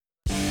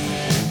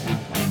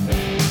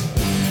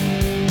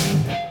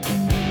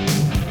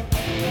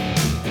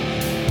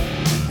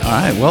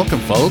right, welcome,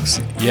 folks.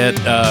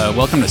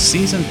 Welcome to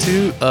Season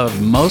 2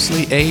 of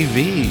Mostly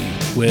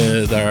AV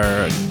with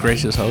our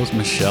gracious host,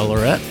 Michelle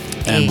Lorette,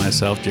 and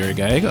myself, Jerry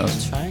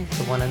Gallegos. That's right,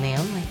 the one and the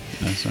only.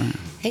 That's right.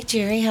 Hey,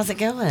 Jerry, how's it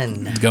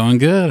going? It's going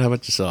good. How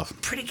about yourself?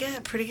 Pretty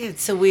good, pretty good.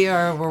 So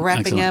we're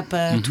wrapping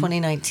Excellent. up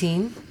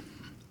 2019.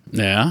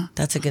 Yeah.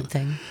 That's a good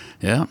thing.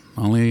 Yeah.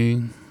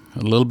 Only a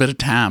little bit of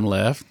time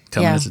left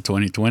coming into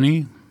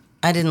 2020.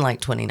 I didn't like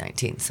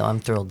 2019, so I'm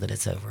thrilled that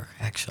it's over,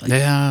 actually.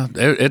 Yeah.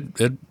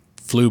 It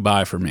flew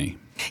by for me.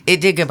 It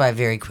did go by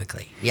very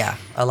quickly. Yeah,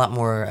 a lot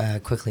more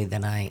quickly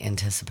than I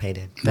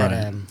anticipated. But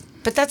Right.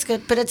 but that's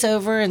good. But it's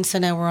over, and so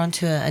now we're on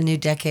to a new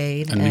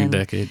decade. A new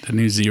decade, a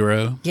new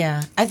zero.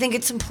 Yeah, I think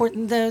it's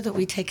important though that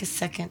we take a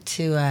second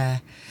to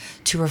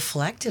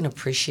reflect and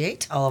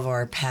appreciate all of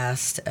our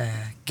past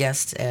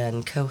guests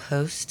and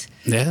co-hosts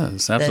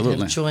Yes, that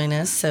absolutely. have joined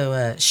us.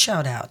 So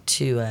shout out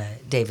to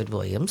David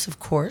Williams, of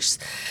course,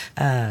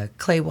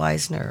 Clay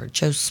Weisner,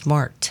 Joe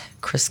Smart,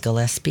 Chris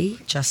Gillespie,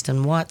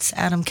 Justin Watts,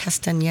 Adam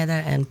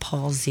Castaneda, and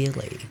Paul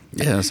Zealy.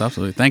 Yes,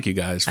 absolutely. Thank you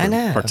guys for I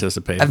know.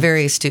 participating. A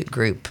very astute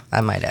group,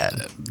 I might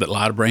add. A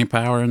lot of brain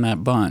power in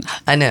that bunch.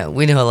 I know.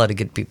 We know a lot of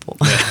good people.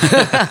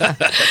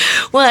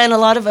 Well, and a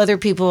lot of other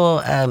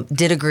people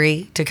did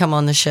agree to come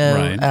on the show.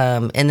 Right.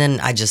 And then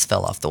I just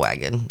fell off the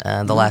wagon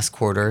the last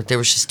quarter. There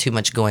was just too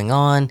much going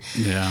on.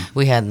 Yeah.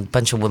 We had a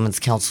bunch of women's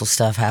council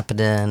stuff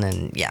happening.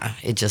 And yeah,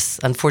 it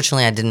just,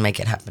 unfortunately, I didn't make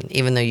it happen,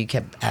 even though you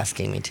kept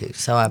asking me to.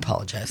 So I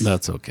apologize.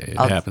 That's okay. It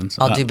I'll- happens.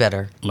 I'll do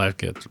better.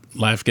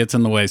 Life gets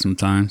in the way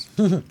sometimes.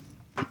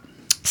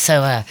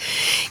 So,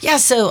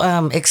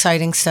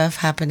 exciting stuff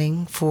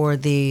happening for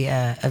the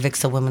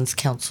Avixa Women's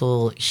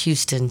Council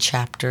Houston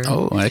chapter.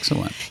 Oh,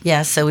 excellent.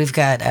 Yeah, so we've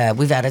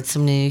added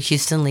some new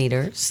Houston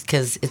leaders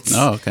because it's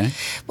Okay.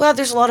 well,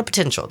 there's a lot of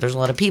potential. There's a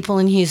lot of people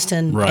in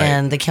Houston, Right.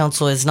 and the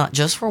council is not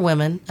just for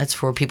women; it's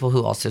for people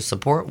who also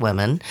support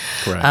women.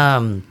 Correct.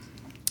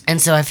 And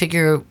so I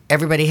figure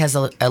everybody has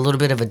a little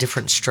bit of a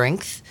different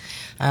strength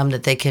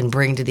that they can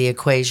bring to the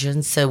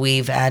equation. So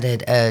we've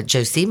added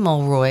Josie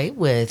Mulroy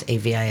with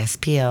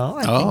AVISPL.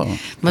 I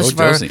think most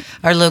go of Josie.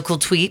 our local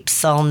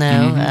tweeps all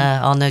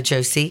know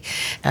Josie.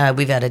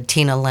 We've added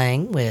Tina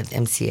Lang with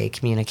MCA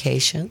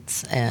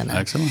Communications. And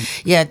Excellent.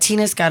 Yeah,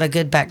 Tina's got a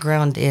good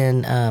background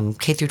in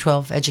K through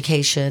 12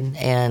 education,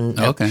 and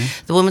Okay.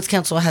 the Women's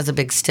Council has a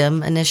big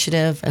STEM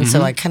initiative, and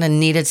so I kind of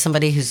needed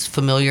somebody who's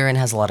familiar and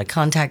has a lot of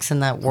contacts in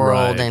that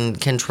world Right.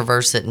 and can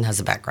traverse it and has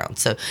a background.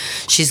 So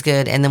she's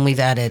good. And then we've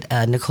added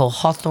Nicole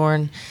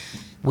Hawthorne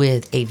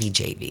with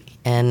AVJV.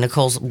 And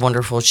Nicole's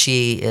wonderful.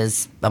 She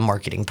is a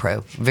marketing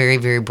pro. Very,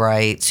 very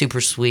bright, super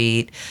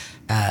sweet.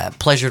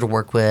 Pleasure to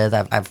work with.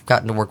 I've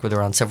gotten to work with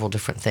her on several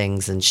different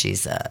things, and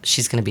she's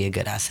going to be a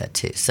good asset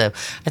too. So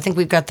I think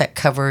we've got that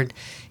covered.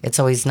 It's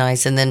always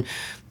nice. And then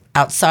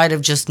outside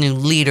of just new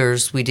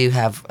leaders, we do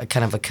have a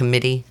kind of a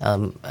committee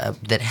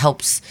that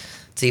helps.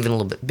 It's even a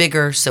little bit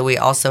bigger. So we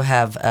also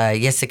have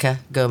Jessica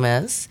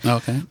Gomez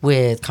Okay.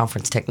 with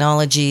Conference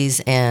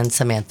Technologies and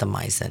Samantha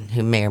Meisen,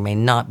 who may or may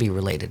not be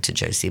related to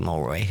Josie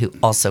Mulroy, who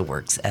also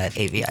works at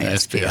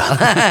AVISPL.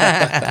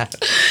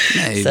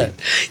 Maybe.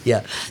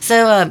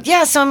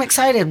 So I'm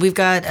excited. We've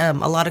got a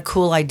lot of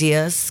cool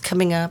ideas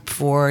coming up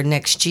for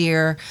next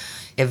year,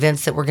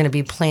 events that we're going to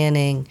be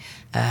planning.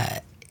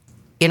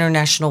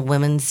 International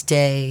Women's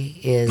Day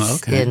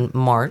is in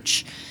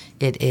March.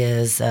 It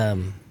is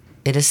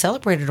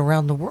celebrated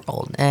around the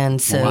world.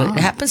 And so Wow. it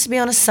happens to be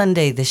on a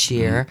Sunday this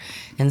year.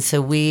 And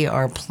so we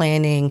are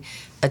planning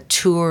a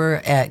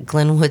tour at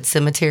Glenwood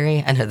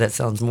Cemetery. I know that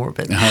sounds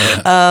morbid,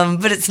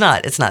 but it's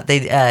not. It's not.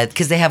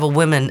 Because they have a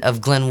Women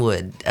of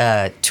Glenwood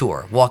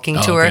tour,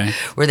 walking tour, Okay.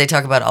 where they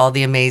talk about all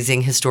the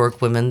amazing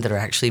historic women that are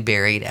actually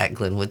buried at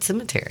Glenwood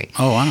Cemetery.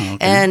 Oh, wow. Okay.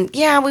 And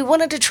yeah, we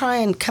wanted to try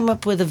and come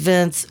up with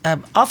events.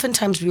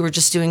 Oftentimes we were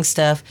just doing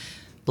stuff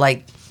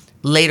like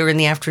later in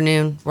the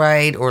afternoon,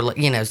 right? Or,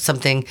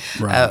 something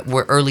Right.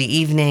 where early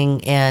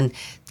evening. And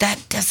that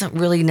doesn't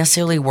really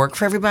necessarily work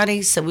for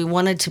everybody. So we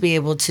wanted to be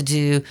able to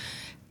do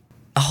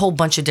a whole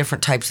bunch of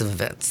different types of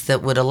events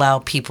that would allow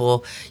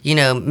people,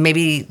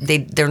 maybe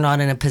they're not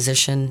in a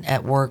position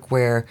at work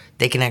where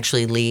they can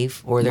actually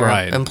leave, or their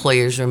Right.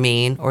 employers are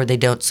mean, or they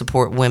don't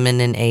support women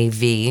in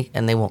AV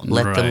and they won't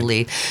let Right. them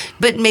leave.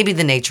 But maybe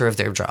the nature of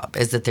their job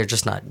is that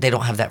they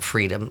don't have that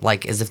freedom,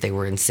 like as if they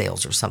were in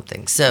sales or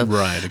something. So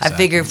Right, I exactly.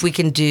 figure if we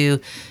can do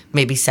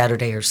maybe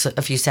Saturday or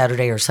a few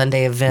Saturday or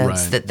Sunday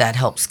events, Right. that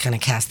helps kind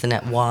of cast the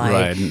net wide.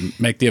 Right. And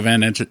make the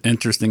event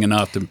interesting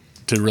enough to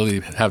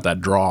really have that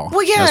draw.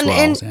 Well, yeah,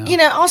 as and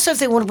yeah. Also if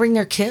they want to bring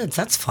their kids,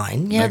 that's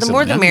fine. Yeah, the Excellent.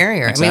 more the Yeah,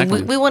 merrier. I exactly.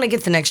 mean, we want to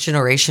get the next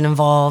generation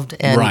involved,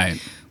 and Right.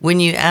 when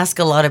you ask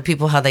a lot of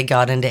people how they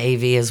got into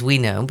AV, as we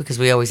know, because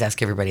we always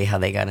ask everybody how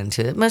they got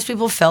into it, most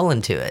people fell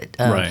into it.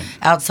 Right.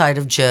 Outside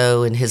of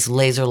Joe and his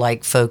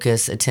laser-like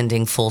focus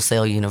attending Full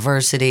Sail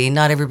University,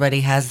 not everybody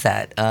has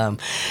that.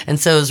 And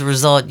so as a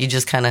result, you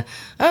just kind of,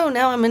 oh,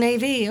 now I'm in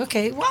AV.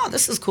 Okay, wow,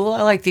 this is cool.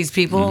 I like these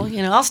people.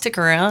 I'll stick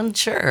around.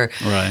 Sure.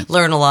 Right.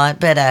 Learn a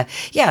lot. But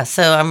yeah,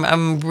 so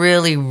I'm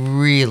really,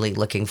 really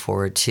looking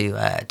forward to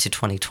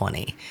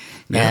 2020.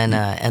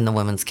 And the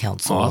Women's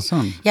Council.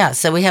 Awesome. Yeah,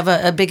 so we have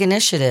a big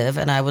initiative,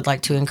 and I would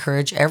like to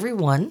encourage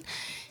everyone,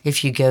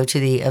 if you go to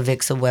the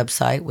Avixa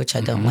website, which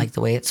I don't like the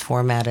way it's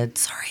formatted.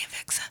 Sorry,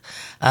 Avixa.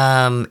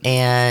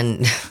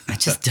 And I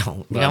just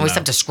don't. You always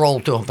have to scroll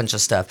through a bunch of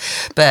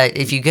stuff. But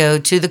if you go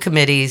to the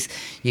committees,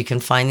 you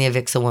can find the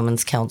Avixa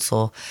Women's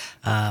Council.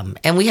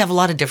 And we have a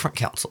lot of different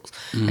councils.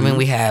 I mean,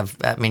 we have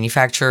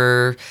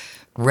manufacturer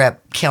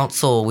rep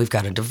council, we've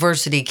got a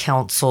diversity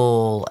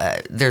council,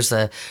 there's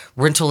a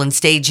rental and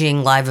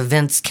staging live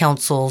events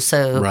council.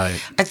 So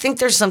I think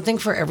there's something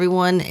for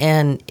everyone.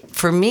 And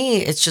for me,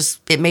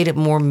 it made it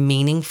more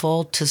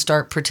meaningful to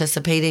start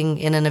participating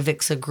in an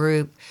Avixa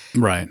group.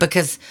 Right.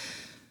 Because,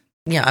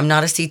 I'm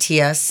not a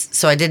CTS,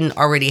 so I didn't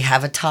already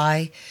have a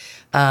tie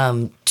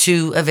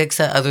to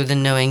Avixa, other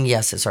than knowing,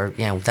 yes, it's our,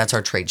 that's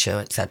our trade show,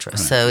 etc.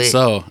 Right.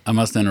 So I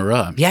must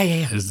interrupt. Yeah.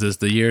 Is this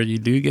the year you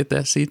do get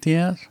that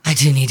CTS? I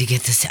do need to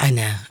get this. I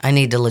know. I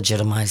need to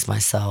legitimize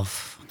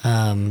myself. I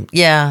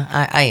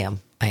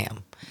am.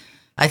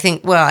 I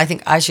think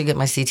I should get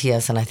my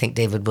CTS, and I think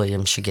David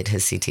Williams should get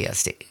his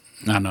CTSD.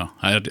 I know.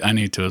 I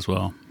need to as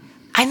well.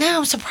 I know.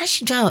 I'm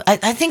surprised you don't.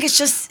 I think it's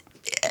just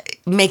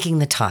making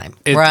the time,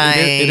 right?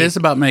 It is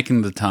about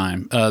making the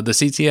time. The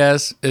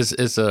CTS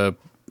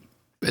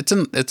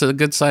it's a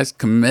good sized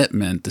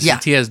commitment. The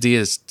CTSD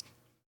is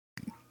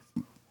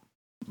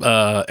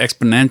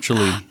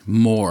exponentially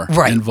more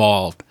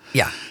involved.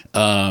 Yeah.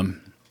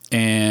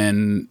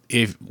 And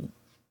if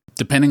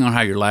depending on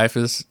how your life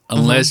is,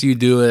 unless you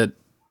do it,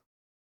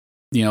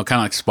 kind of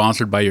like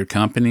sponsored by your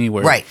company,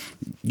 where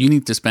you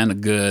need to spend a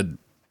good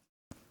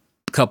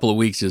couple of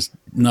weeks just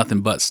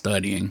nothing but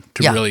studying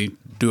to really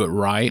do it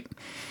right.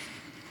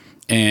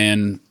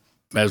 And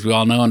as we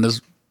all know, in this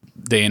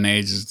day and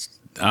age,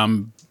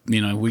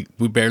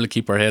 we barely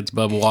keep our heads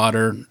above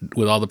water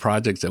with all the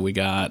projects that we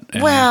got.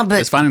 And but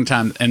it's finding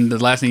time. And the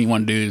last thing you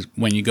want to do is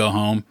when you go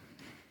home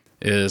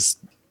is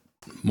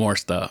more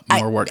stuff,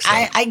 more work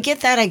stuff. I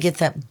get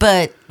that.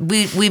 But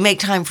we make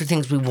time for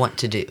things we want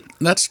to do.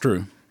 That's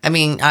true. I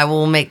mean, I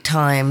will make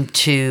time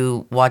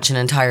to watch an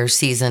entire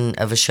season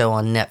of a show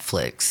on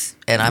Netflix,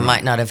 and I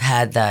might not have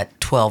had that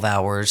 12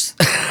 hours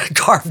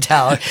carved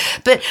out,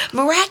 but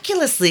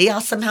miraculously,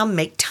 I'll somehow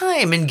make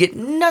time and get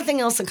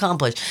nothing else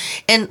accomplished.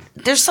 And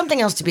there's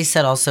something else to be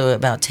said also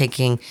about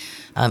taking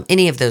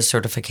any of those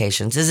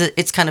certifications.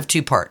 It's kind of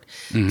two-part.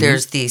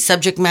 There's the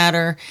subject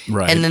matter,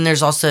 and then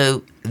there's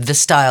also the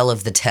style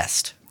of the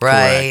test,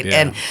 right? Correct,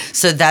 yeah. And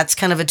so that's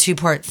kind of a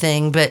two-part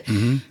thing, but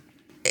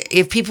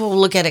if people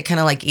look at it kind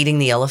of like eating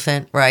the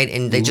elephant, right,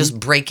 and they just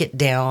break it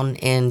down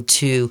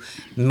into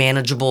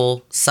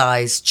manageable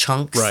size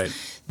chunks,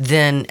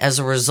 then as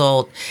a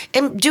result,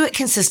 and do it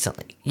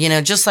consistently,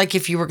 just like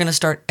if you were going to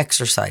start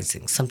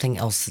exercising, something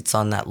else that's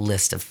on that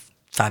list of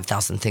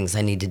 5,000 things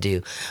I need to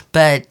do.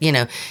 But,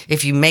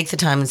 if you make the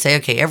time and say,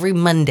 okay, every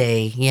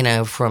Monday,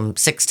 from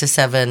 6 to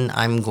 7,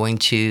 I'm going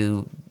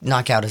to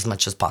knock out as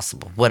much as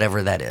possible,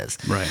 whatever that is.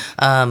 Right.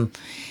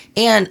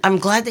 And I'm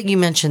glad that you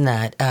mentioned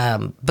that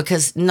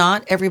because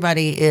not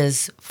everybody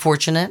is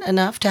fortunate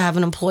enough to have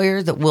an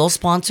employer that will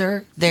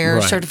sponsor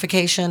their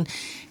certification.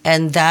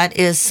 And that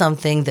is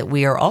something that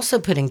we are also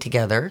putting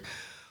together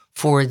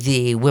for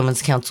the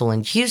Women's Council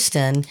in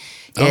Houston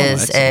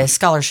is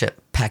scholarship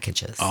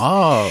packages.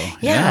 Oh,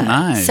 yeah,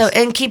 nice. So,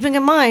 and keeping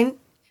in mind,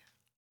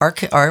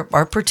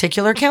 our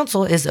particular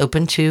council is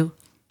open to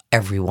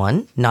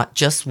everyone, not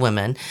just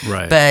women.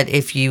 Right. But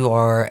if you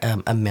are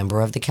a member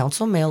of the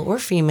council, male or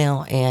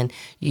female, and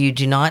you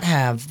do not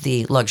have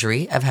the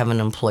luxury of having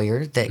an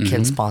employer that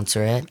can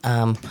sponsor it,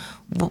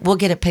 we'll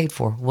get it paid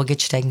for. We'll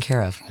get you taken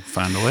care of.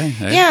 Find a way.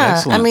 Hey, yeah.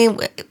 excellent. I mean,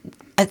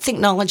 I think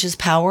knowledge is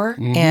power.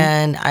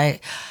 And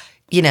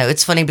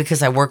it's funny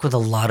because I work with a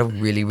lot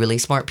of really, really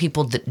smart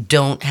people that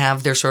don't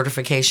have their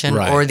certification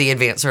or the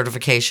advanced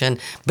certification,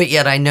 but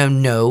yet I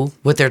know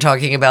what they're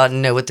talking about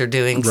and know what they're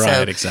doing. Right,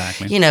 so,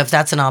 exactly. If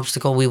that's an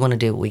obstacle, we want to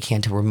do what we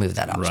can to remove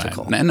that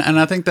obstacle. Right. And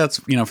I think that's,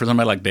 for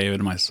somebody like David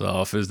and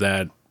myself, is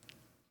that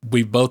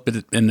we've both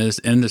been in this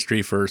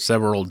industry for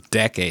several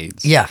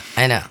decades. Yeah,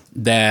 I know.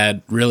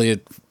 That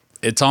really,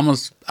 it's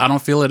almost, I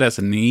don't feel it as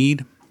a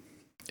need.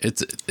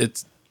 It's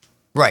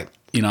right.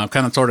 I've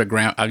kind of sort of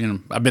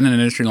I've been in the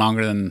industry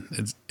longer than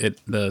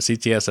the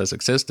CTS has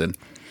existed.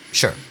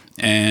 Sure.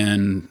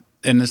 And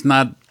it's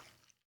not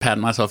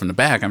patting myself in the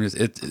back. I'm just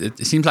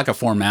it seems like a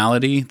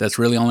formality that's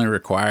really only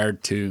required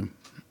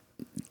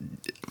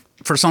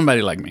for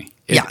somebody like me.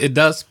 It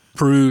does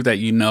prove that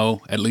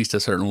at least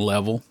a certain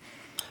level.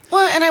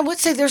 Well, and I would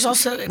say there's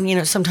also,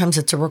 sometimes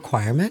it's a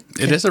requirement.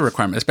 It is a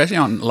requirement, especially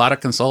on a lot of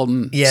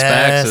consultant Yes,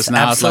 specs. It's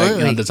now absolutely.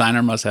 it's like,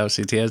 designer must have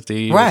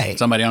CTSD. Right.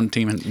 Somebody on the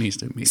team needs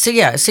to meet.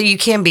 So you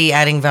can be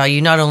adding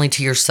value not only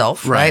to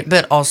yourself, right,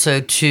 but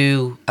also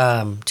to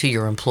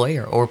your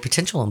employer or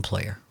potential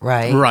employer,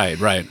 right? Right.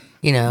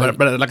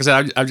 But like I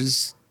said, I'm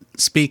just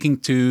speaking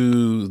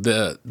to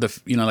the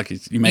like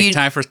you make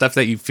time for stuff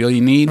that you feel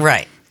you need.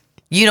 Right.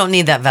 You don't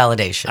need that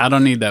validation. I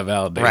don't need that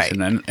validation.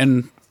 Right.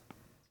 And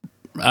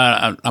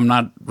I'm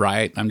not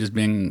right. I'm just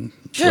being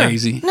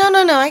lazy. No.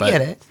 I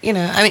get it.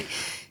 I mean,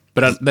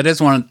 but that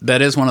is one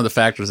of the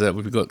factors that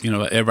we go.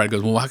 Everybody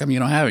goes, well, how come you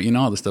don't have it?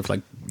 All this stuff.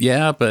 Like,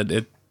 yeah, but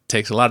it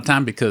takes a lot of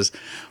time because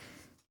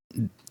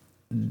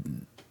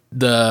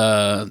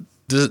this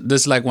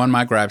is like one of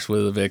my gripes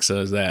with Avixa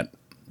is that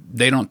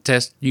they don't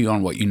test you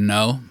on what you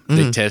know.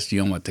 They test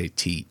you on what they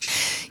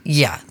teach.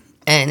 Yeah.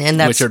 And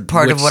that's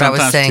part of what I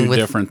was saying with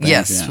different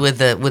things, with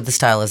the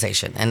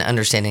stylization and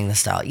understanding the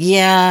style.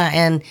 Yeah,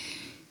 and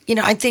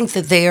I think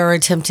that they are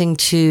attempting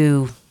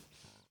to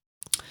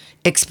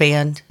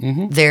expand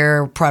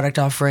their product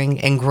offering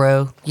and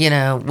grow,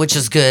 which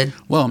is good.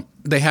 Well,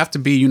 they have to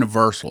be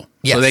universal.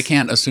 Yes. So they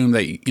can't assume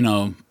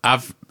that,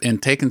 I've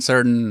taken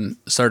certain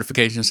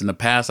certifications in the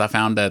past, I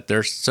found that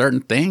there's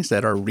certain things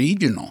that are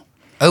regional.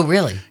 Oh,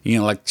 really?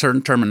 Like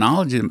certain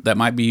terminology that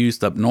might be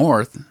used up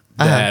north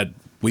that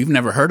we've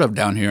never heard of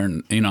down here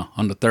in,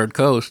 on the Third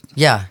Coast.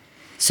 Yeah.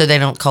 So they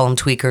don't call them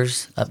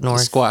tweakers up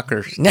north?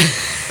 Squawkers.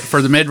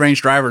 For the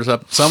mid-range drivers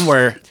up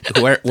somewhere,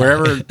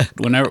 wherever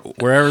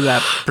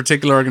that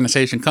particular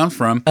organization comes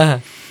from,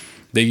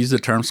 they use the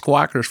term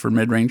squawkers for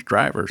mid-range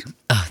drivers.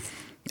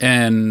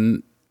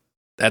 And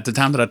at the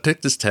time that I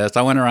took this test,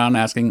 I went around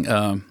asking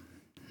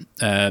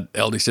at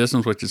LD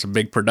Systems, which is a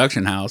big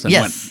production house, and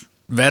went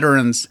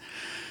veterans,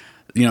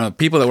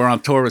 people that were on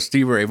tour with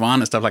Steve Ray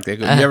Vaughan and stuff like that.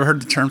 Go, you ever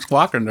heard the term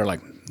squawker? And they're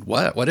like,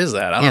 what is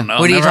that? I don't know.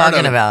 What are you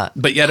talking about?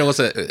 But yet it was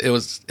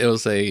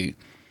a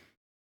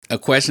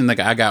question that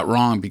I got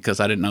wrong because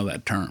I didn't know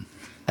that term.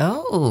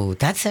 Oh,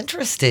 that's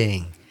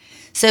interesting.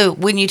 So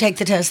when you take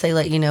the test, they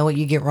let you know what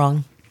you get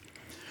wrong?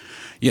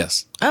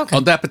 Yes. Okay. Oh,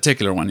 that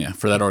particular one, yeah,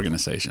 for that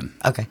organization.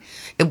 Okay.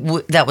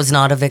 That was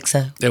not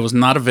Avixa? It was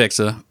not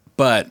Avixa,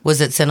 but...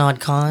 Was it Synod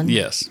Con?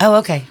 Yes. Oh,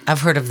 okay.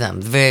 I've heard of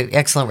them. Very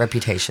excellent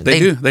reputation. They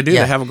do. Yeah.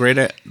 They have a great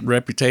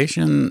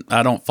reputation.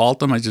 I don't fault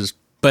them. I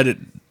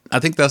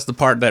think that's the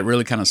part that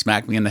really kind of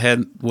smacked me in the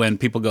head when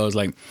people goes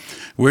like,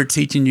 we're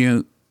testing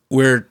you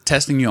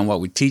on what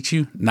we teach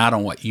you, not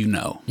on what you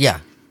know. Yeah.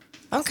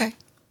 Okay.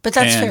 But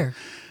that's fair.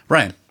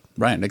 Right.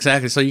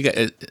 Exactly. So you got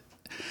it.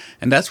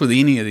 And that's with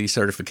any of these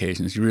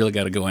certifications. You really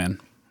got to go in,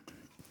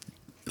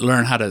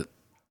 learn how to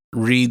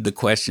read the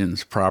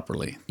questions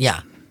properly.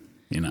 Yeah.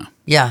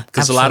 Yeah.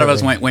 Because a lot of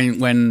us,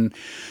 when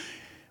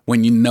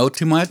you know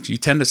too much, you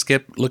tend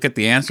to look at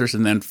the answers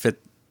and then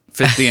fit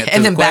the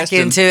and then back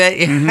question. into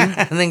it, and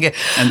then go.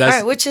 All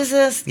right, which is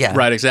this? Yeah.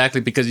 Right.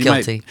 Exactly. Because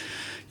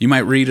you might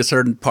read a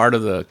certain part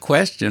of the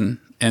question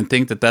and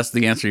think that that's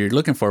the answer you're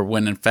looking for,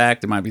 when in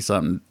fact it might be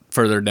something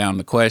further down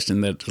the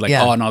question that's like,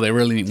 oh no, they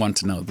really want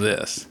to know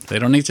this. They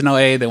don't need to know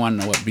A, they want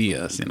to know what B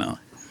is,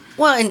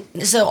 Well,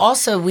 and so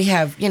also we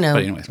have, we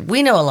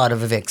know a lot of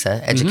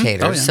Avixa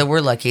educators, so we're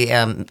lucky.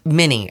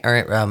 Many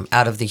are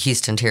out of the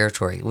Houston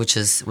territory, which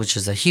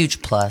is a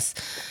huge plus.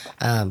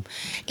 And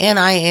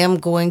I am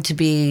going to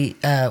be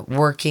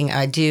working.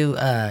 I do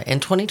in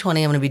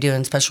 2020. I'm going to be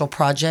doing special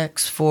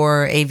projects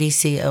for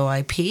AVC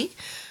OIP,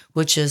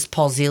 which is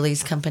Paul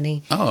Zeeley's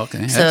company. Oh,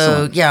 okay.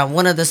 So,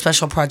 one of the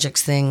special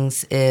projects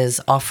things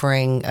is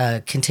offering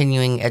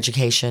continuing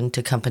education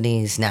to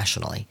companies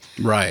nationally.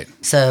 Right.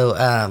 So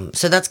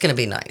that's going to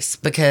be nice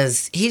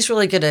because he's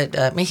really good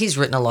at, he's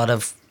written a lot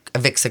of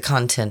Avixa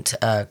content,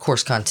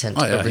 course content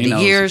over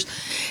the years.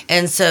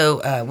 And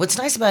so what's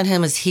nice about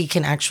him is he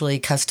can actually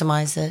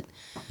customize it.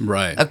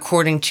 Right.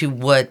 According to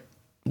what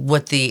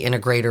the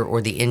integrator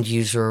or the end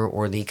user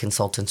or the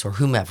consultants or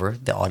whomever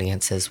the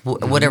audience is,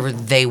 whatever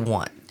they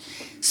want.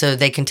 So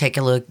they can take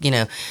a look,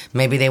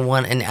 maybe they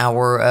want an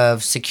hour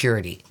of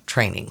security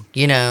training,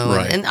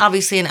 right. and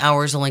obviously an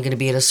hour is only going to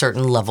be at a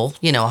certain level,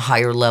 a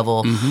higher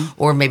level,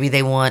 or maybe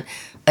they want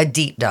a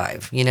deep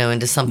dive,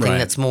 into something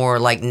that's more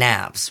like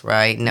NAVs,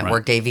 right?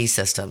 Networked AV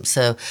systems.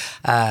 So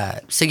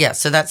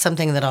that's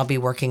something that I'll be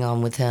working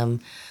on with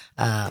him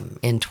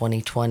in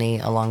 2020,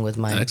 along with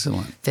my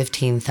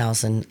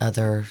 15,000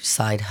 other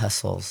side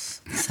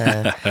hustles.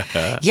 So,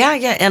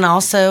 yeah. And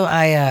also,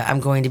 I'm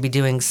going to be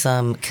doing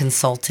some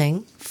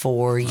consulting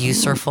for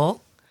Userful.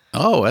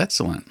 Oh,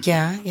 excellent.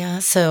 Yeah.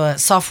 So,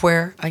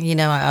 software, I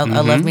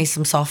love me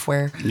some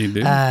software. You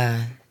do?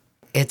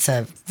 It's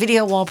a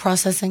video wall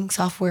processing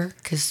software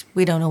because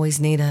we don't always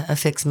need a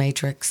fixed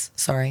matrix.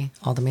 Sorry,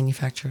 all the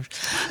manufacturers.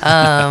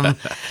 A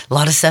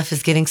lot of stuff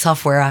is getting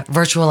software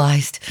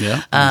virtualized.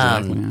 Yeah,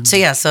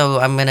 exactly. So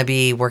I'm going to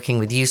be working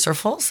with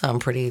Userful, so I'm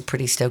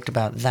pretty stoked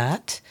about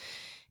that.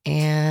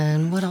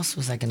 And what else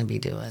was I going to be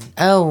doing?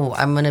 Oh,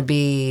 I'm going to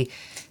be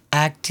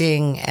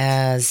acting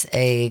as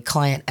a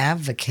client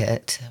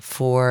advocate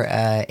for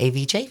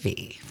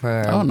AVJV.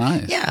 Oh,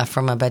 nice. Yeah,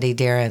 for my buddy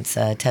Darren's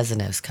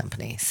Tezanos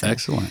company. So.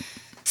 Excellent.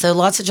 So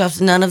lots of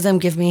jobs. None of them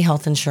give me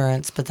health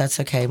insurance, but that's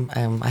okay.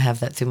 I have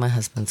that through my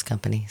husband's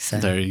company. So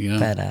there you go.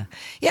 But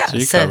yeah, so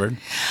you're covered.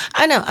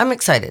 I know. I'm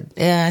excited.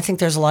 Yeah, I think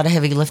there's a lot of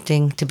heavy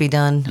lifting to be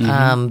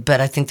done, but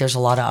I think there's a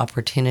lot of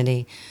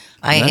opportunity.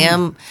 I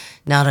am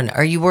not an.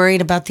 Are you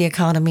worried about the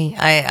economy?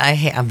 I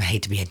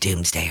hate to be a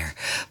doomsdayer,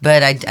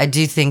 but I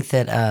do think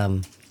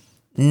that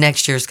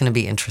next year is going to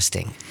be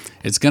interesting.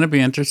 It's going to be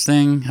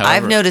interesting. However,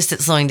 I've noticed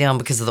it slowing down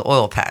because of the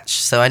oil patch.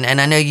 So, and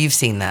I know you've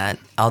seen that,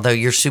 although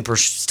you're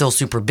still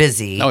super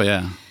busy. Oh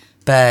yeah.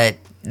 But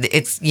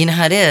it's, you know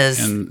how it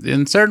is. And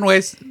in certain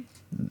ways,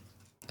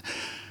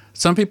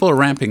 some people are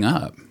ramping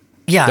up.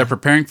 Yeah. They're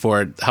preparing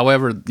for it.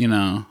 However,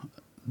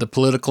 the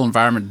political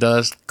environment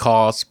does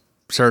cause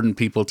certain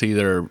people to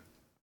either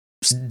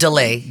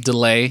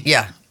delay.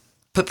 Yeah.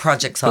 Put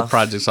projects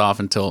off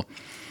until,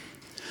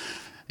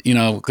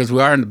 because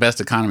we are in the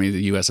best economy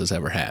the U.S. has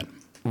ever had.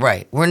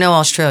 Right. We're no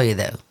Australia,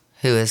 though,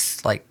 who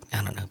is like,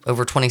 I don't know,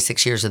 over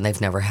 26 years and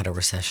they've never had a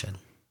recession.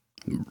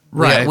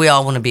 Right. We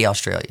all want to be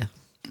Australia.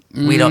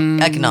 We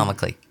don't,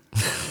 economically.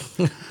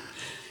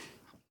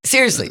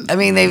 Seriously. I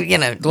mean,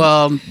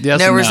 well, yes,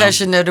 no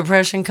recession, no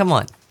depression. Come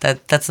on.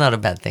 That's not a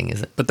bad thing,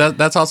 is it? But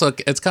that's also,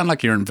 it's kind of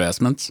like your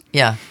investments.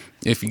 Yeah.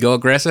 If you go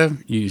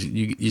aggressive,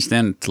 you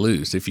stand to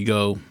lose. If you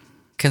go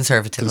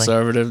conservative,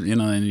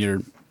 then you're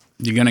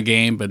going to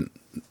gain, but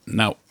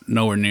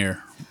nowhere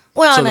near.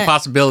 Well, so the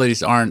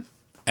possibilities aren't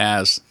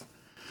as.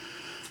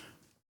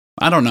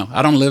 I don't know.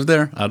 I don't live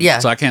there,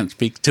 so I can't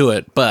speak to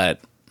it.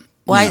 But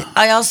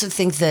I also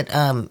think that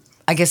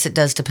I guess it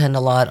does depend a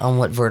lot on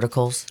what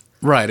verticals.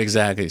 Right.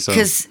 Exactly. So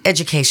because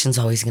education's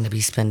always going to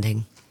be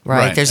spending.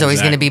 Right. There's always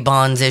going to be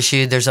bonds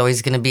issued. There's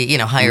always going to be,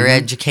 higher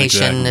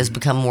education has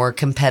become more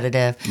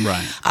competitive.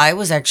 Right. I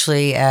was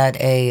actually at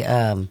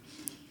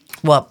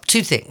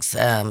two things.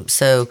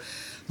 So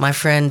my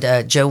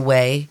friend Joe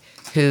Way,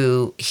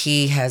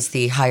 he has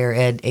the Higher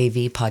Ed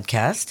AV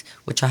podcast,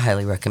 which I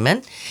highly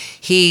recommend.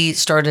 He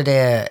started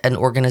an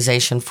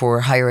organization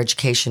for higher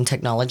education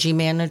technology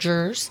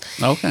managers.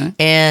 Okay.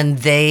 And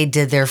they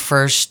did their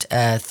first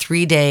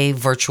 3-day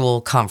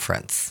virtual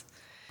conference.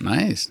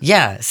 Nice.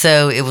 Yeah.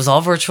 So it was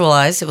all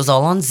virtualized. It was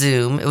all on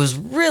Zoom. It was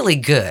really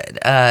good.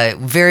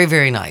 Very,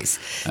 very nice.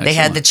 Excellent. They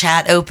had the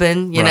chat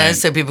open,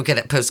 so people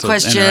could post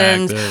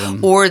questions,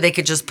 or they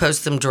could just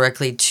post them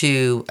directly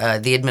to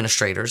the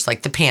administrators,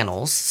 like the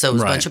panels. So it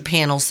was a bunch of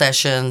panel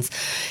sessions,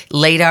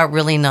 laid out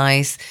really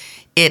nice.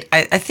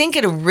 I think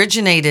it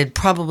originated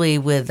probably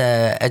with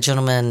a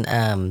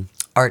gentleman,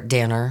 Art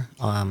Danner,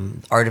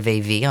 Art of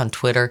AV on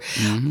Twitter.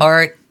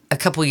 Art, a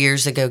couple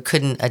years ago,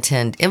 couldn't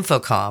attend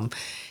InfoComm.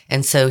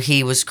 And so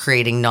he was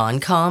creating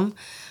non-com.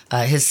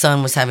 His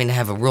son was having to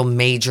have a real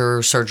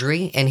major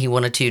surgery, and he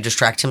wanted to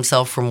distract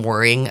himself from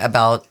worrying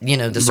about,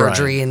 the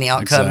surgery and the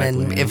outcome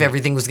and if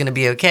everything was going to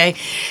be okay.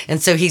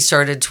 And so he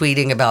started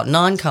tweeting about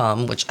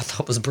non-com, which I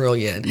thought was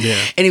brilliant. Yeah.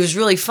 And he was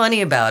really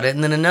funny about it.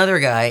 And then another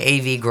guy,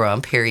 AV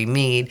Grump, Harry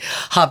Mead,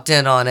 hopped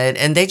in on it,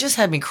 and they just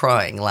had me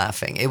crying,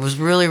 laughing. It was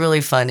really, really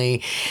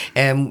funny.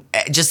 And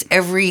just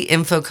every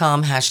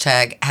InfoComm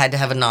hashtag had to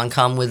have a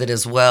non-com with it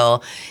as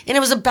well. And it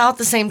was about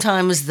the same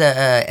time as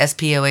the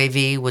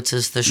SPOAV, which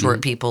is the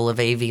short people of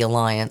AV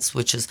Alliance,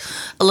 which is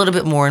a little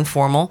bit more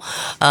informal,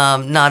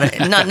 not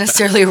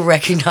necessarily a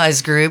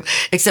recognized group,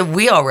 except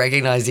we all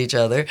recognize each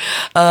other,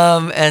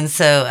 and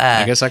so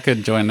I guess I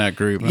could join that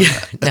group.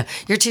 No,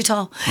 you're too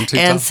tall. I'm too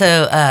and tall.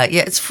 So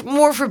it's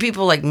more for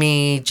people like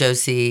me,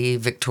 Josie,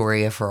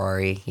 Victoria,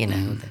 Ferrari,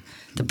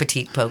 the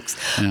petite folks.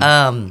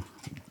 Yeah.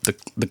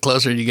 The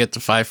closer you get to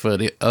 5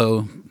 foot,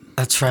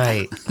 that's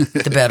right.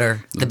 The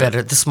better,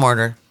 the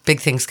smarter. Big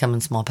things come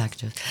in small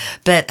packages.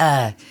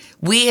 But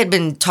we had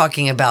been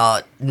talking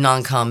about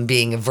non-com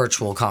being a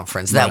virtual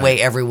conference. That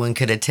way everyone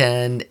could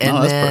attend.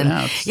 And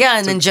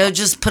then Joe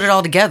just put it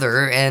all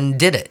together and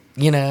did it,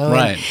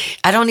 Right. And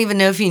I don't even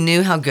know if he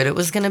knew how good it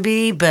was going to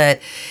be,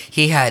 but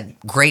he had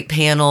great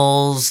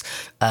panels,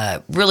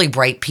 really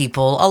bright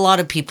people, a lot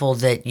of people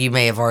that you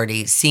may have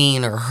already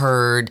seen or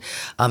heard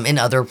in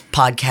other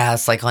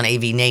podcasts like on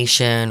AV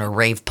Nation or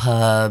Rave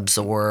Pubs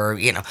or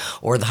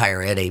the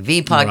Higher Ed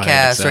AV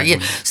podcast. Right, exactly.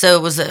 So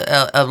it was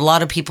a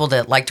lot of people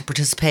that like to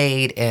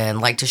participate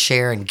and like to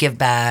share and give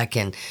back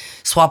and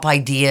swap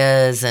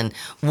ideas. And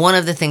one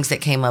of the things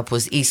that came up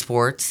was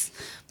esports.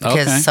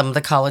 Because some of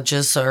the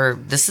colleges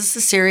this is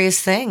a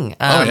serious thing.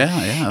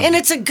 And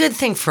it's a good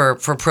thing for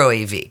Pro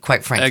AV,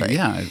 quite frankly.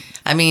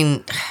 I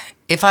mean,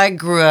 if I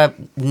grew up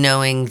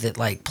knowing that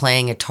like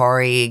playing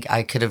Atari,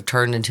 I could have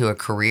turned into a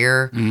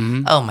career,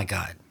 oh my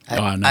God.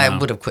 I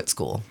would have quit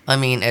school. I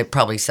mean,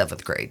 probably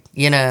 7th grade.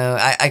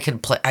 I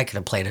could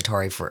have played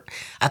Atari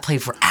I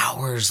played for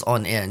hours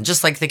on end,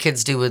 just like the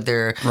kids do with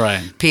their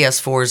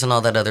PS4s and all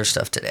that other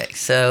stuff today.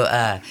 So,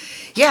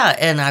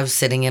 and I was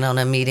sitting in on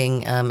a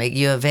meeting at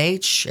U of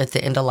H at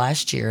the end of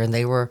last year, and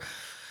they were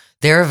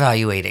they're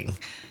evaluating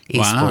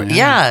esports. Wow,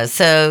 yeah.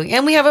 So,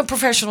 and we have a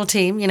professional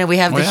team. We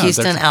have the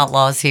Houston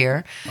Outlaws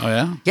here. Oh,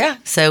 yeah? Yeah.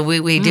 So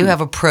we do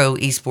have a pro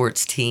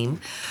esports team.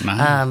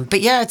 Nice.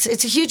 But yeah,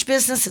 it's a huge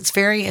business. It's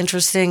very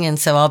interesting. And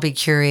so I'll be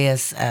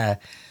curious. I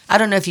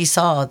don't know if you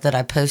saw that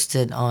I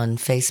posted on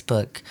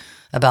Facebook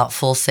about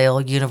Full Sail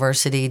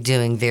University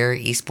doing their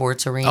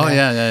esports arena. Oh,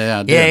 yeah.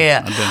 I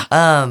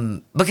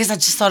did. Because I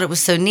just thought it was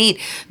so neat.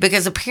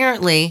 Because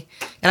apparently,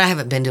 and I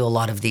haven't been to a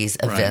lot of these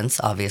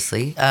events,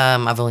 obviously.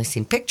 I've only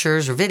seen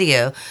pictures or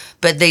video,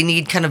 but they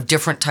need kind of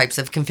different types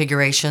of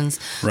configurations.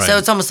 Right. So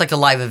it's almost like a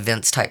live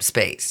events type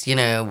space.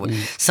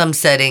 Some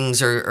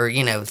settings are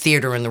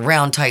theater in the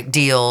round type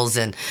deals,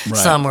 and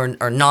some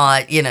are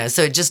not.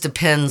 So it just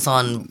depends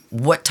on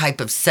what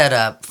type of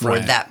setup for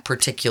that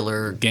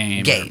particular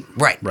game.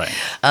 Right.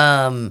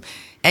 And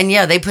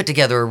yeah, they put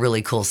together a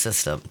really cool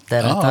system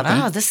that I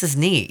thought, this is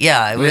neat.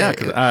 Yeah,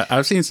 'cause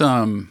I've seen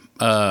some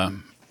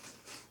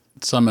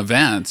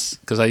events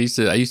because I used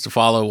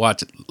to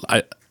watch.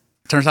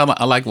 Turns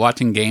out I like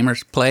watching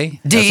gamers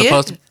play. Do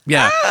you?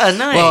 Yeah. Ah,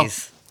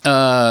 nice.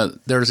 Well,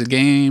 there's a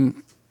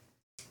game.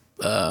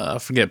 I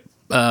forget.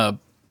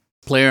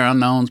 Player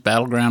Unknown's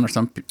Battleground or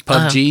some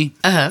PUBG.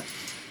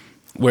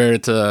 Where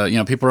it's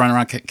people running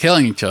around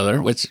killing each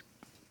other, which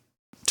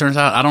turns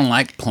out I don't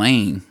like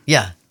playing.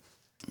 Yeah.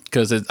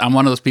 Because I'm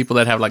one of those people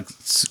that have like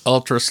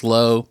ultra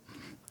slow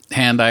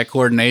hand-eye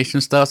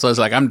coordination stuff. So it's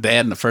like I'm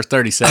dead in the first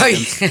 30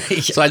 seconds. Yeah.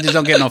 So I just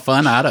don't get no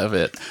fun out of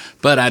it.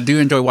 But I do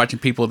enjoy watching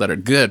people that are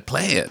good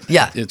play it.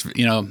 Yeah. It's,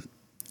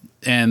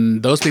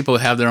 and those people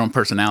have their own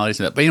personalities.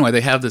 But anyway,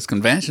 they have these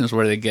conventions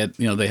where they get,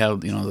 they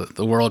have,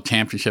 the world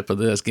championship of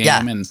this game.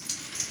 Yeah. And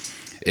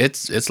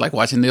it's like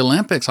watching the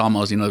Olympics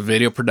almost,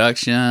 video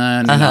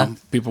production,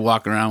 people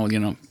walking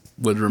around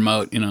with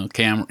remote,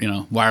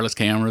 wireless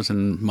cameras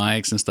and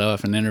mics and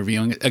stuff, and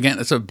interviewing. Again,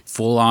 it's a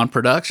full-on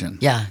production.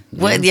 Yeah.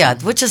 Well, yeah,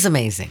 which is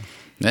amazing.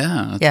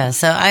 Yeah. Yeah.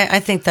 So I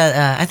think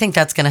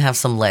that's going to have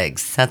some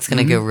legs. That's going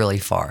to go really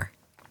far.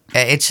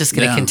 It's just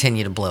going to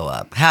continue to blow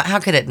up. How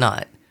could it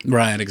not?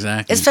 Right.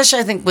 Exactly. Especially,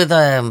 I think with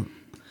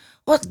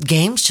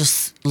games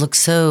just look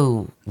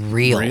so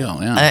real. Real.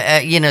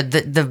 Yeah.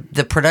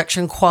 The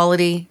production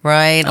quality,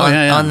 right,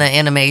 on the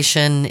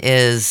animation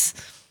is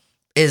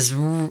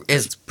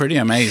it's pretty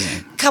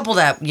amazing. Couple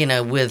that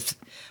with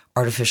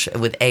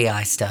with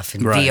AI stuff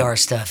and VR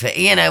stuff.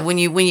 When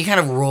you kind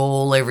of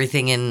roll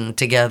everything in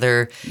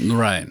together,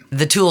 right?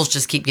 The tools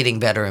just keep getting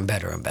better and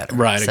better and better.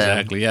 Right,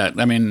 exactly. Yeah,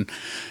 I mean,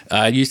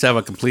 I used to have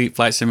a complete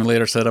flight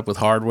simulator set up with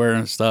hardware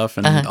and stuff,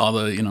 and all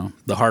the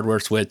the hardware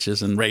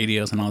switches and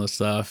radios and all this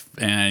stuff.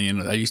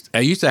 And I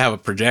used to have a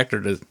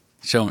projector to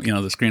show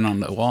the screen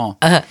on the wall,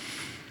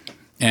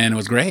 and it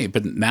was great.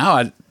 But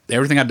now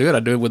everything I do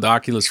it with the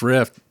Oculus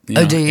Rift.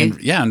 Do you? In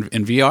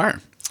VR.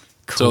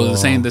 Cool.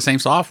 So the same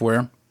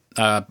software,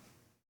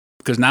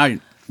 because now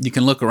you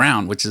can look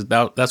around, which is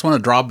that's one of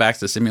the drawbacks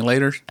to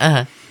simulators.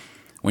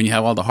 When you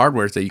have all the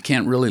hardware, is that you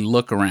can't really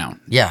look around.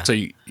 Yeah. So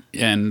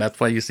and that's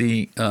why you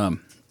see the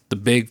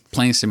big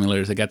plane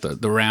simulators. They got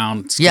the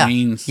round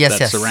screens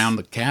that surround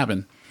the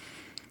cabin.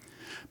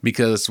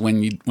 Because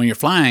when you're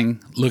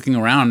flying, looking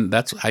around,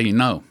 that's how you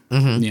know.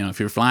 If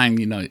you're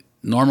flying,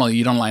 normally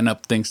you don't line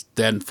up things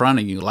dead in front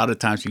of you. A lot of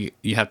times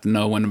you have to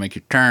know when to make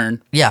your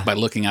turn by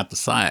looking out the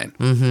side.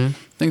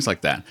 Things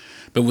like that.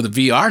 But with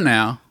the VR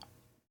now,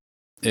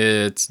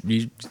 you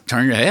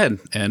turn your head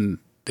and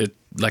it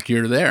like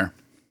you're there.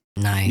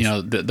 Nice.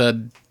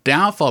 The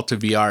downfall to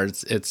VR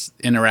is it's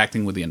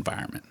interacting with the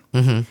environment.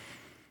 They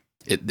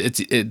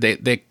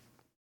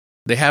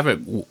have it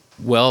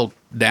well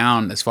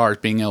down as far as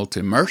being able to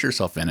immerse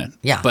yourself in it.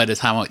 Yeah. But it's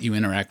how you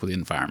interact with the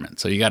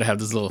environment. So you got to have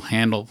this little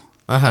handle.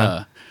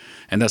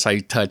 And that's how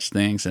you touch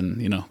things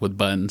and, with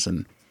buttons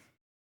and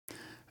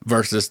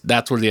versus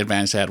that's where the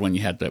advantage had when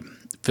you had the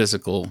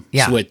physical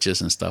switches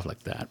and stuff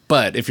like that.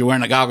 But if you're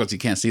wearing the goggles, you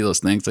can't see those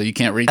things. So you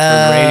can't reach for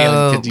the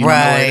radio because you don't know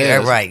where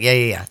it is. Right.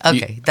 Yeah.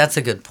 Okay. That's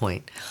a good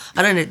point.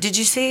 I don't know. Did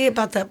you see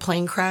about that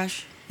plane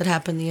crash that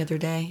happened the other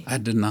day? I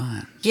did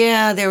not.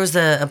 Yeah, there was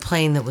a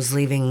plane that was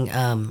leaving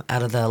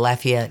out of the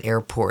Lafayette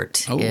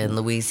Airport in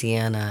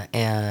Louisiana,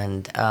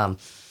 and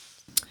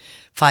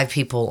 5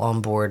 people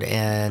on board,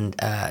 and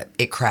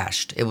it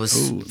crashed. It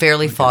was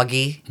fairly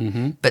foggy,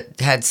 but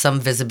had some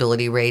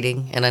visibility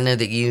rating. And I know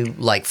that you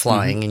like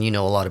flying, and you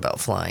know a lot about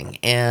flying.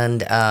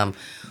 And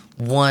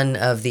one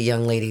of the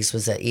young ladies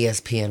was an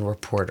ESPN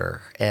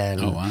reporter,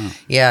 and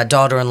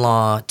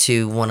daughter-in-law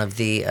to one of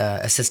the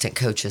assistant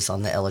coaches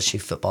on the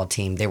LSU football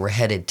team. They were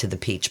headed to the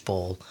Peach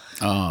Bowl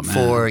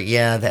for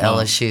the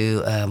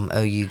LSU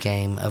OU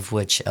game, of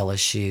which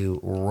LSU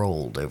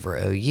rolled over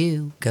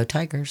OU. Go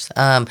Tigers!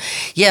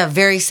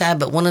 Very sad.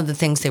 But one of the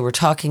things they were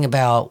talking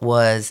about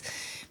was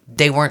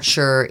they weren't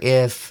sure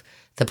if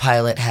the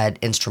pilot had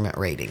instrument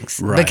ratings.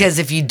 Right. Because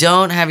if you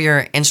don't have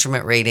your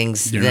instrument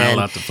ratings, you're not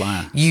allowed to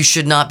fly. You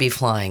should not be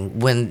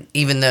flying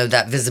even though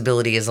that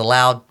visibility is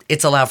allowed.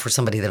 It's allowed for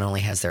somebody that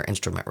only has their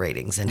instrument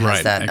ratings and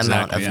has that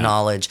amount of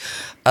knowledge.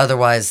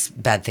 Otherwise,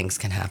 bad things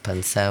can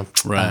happen. So,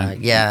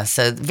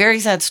 so very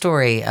sad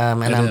story.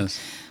 And it is.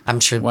 I'm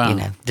sure, Wow. you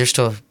know, there's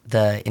still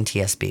the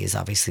NTSB is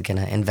obviously going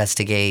to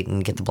investigate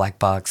and get the black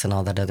box and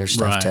all that other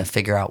stuff to Right.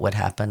 figure out what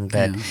happened.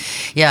 But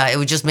yeah, it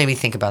would just made me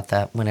think about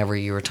that whenever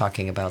you were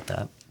talking about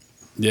that.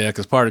 Yeah,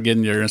 because part of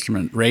getting your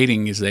instrument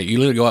rating is that you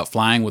literally go out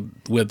flying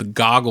with the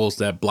goggles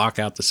that block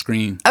out the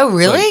screen. Oh,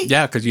 really? So,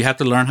 yeah, because you have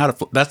to learn how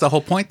to. That's the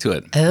whole point to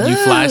it. You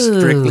fly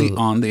strictly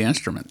on the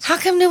instruments. How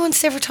come no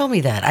one's ever told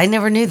me that? I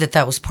never knew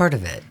that was part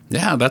of it.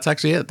 Yeah, that's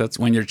actually it. That's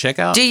when your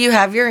checkout. Do you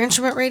have your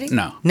instrument rating?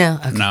 No, No.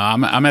 Okay. no.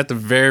 I'm at the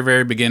very,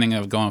 very beginning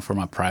of going for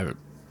my private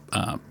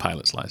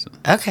pilot's license.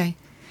 Okay.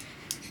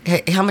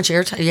 Hey, how much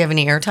airtime? Do you have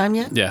any airtime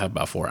yet? Yeah, I have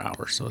about 4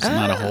 hours, so it's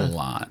not a whole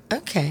lot.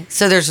 Okay.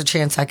 So there's a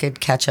chance I could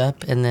catch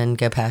up and then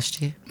go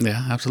past you?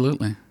 Yeah,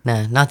 absolutely.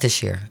 No, not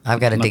this year. I've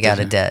got to dig out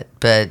of debt.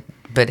 But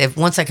if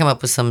once I come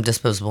up with some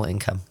disposable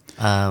income,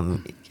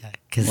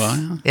 because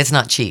it's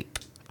not cheap.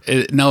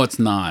 No, it's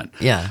not.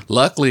 Yeah.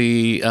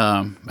 Luckily,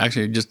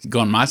 actually, just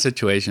going my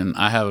situation,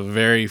 I have a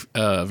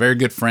very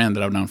good friend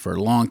that I've known for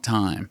a long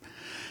time,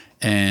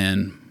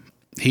 and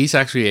he's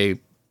actually a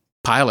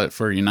pilot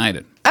for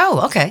United.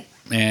 Oh, okay.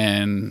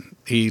 And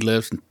he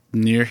lives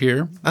near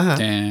here,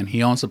 and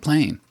he owns a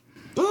plane.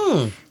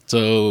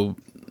 So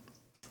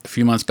a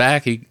few months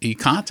back, he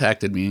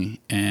contacted me,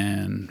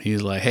 and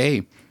he's like,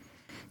 "Hey,"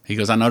 he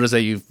goes, "I noticed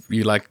that you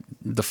like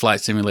the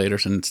flight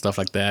simulators and stuff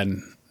like that,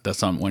 and that's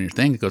something one of your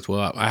things." He goes,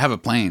 "Well, I have a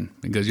plane."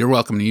 He goes, "You're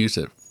welcome to use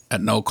it at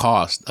no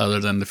cost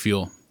other than the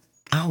fuel."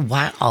 Oh,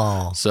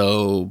 wow.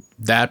 So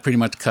that pretty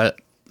much cut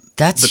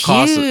That's the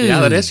cost. huge.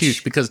 Yeah, that is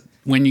huge because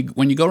when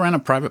you go rent a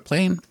private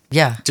plane,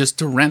 Yeah. just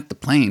to rent the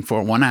plane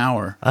for 1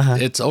 hour,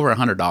 it's over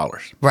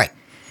 $100 Right.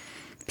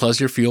 plus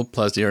your fuel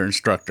plus your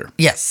instructor.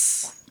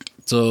 Yes.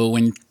 So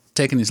when you're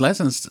taking these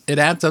lessons, it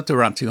adds up to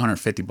around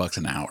 $250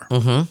 an hour.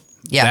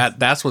 Yeah.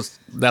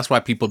 That's why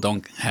people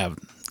don't have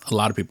a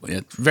lot of people.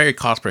 It's very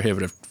cost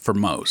prohibitive for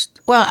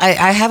most. Well,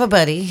 I have a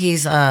buddy.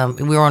 He's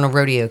we were on a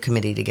rodeo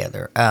committee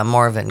together,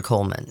 Marvin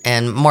Coleman,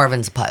 and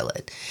Marvin's a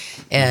pilot,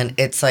 and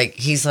it's like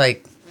he's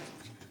like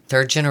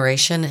third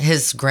generation.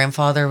 His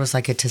grandfather was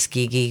like a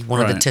Tuskegee,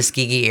 one of the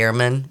Tuskegee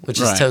Airmen, which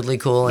is totally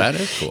cool. That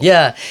is cool.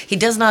 Yeah, he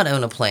does not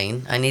own a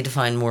plane. I need to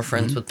find more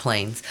friends with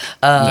planes.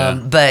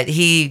 But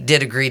he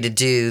did agree to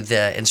do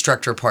the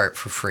instructor part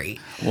for free.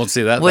 Well,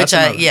 see that,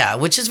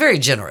 which is very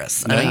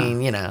generous. I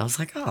mean, you know, I was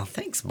like, oh,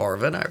 thanks,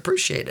 Marvin. I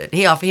appreciate it.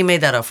 He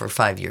made that offer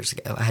 5 years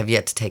ago. I have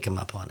yet to take him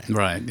up on it.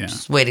 Right. Yeah.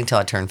 Just waiting till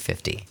I turn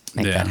 50,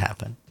 make that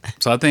happen.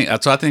 So I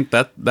think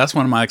that's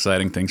one of my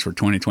exciting things for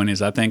 2020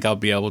 is I think I'll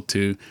be able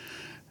to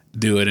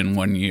do it in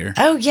 1 year.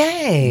 Oh,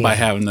 yay. By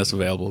having this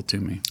available to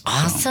me.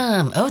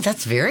 Awesome. Oh,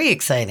 that's very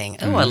exciting.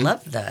 Oh, I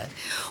love that.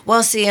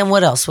 Well, see, and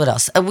what else?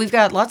 We've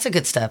got lots of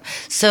good stuff.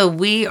 So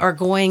we are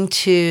going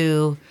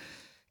to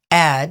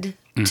add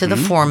to the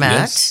format.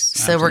 Yes,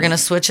 so we're going to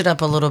switch it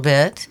up a little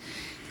bit.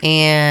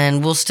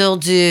 And we'll still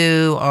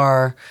do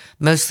our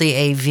mostly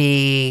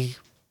AV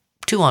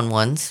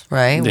 2-on-1s,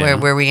 right? Yeah.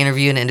 Where we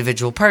interview an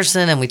individual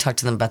person and we talk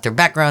to them about their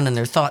background and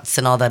their thoughts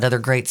and all that other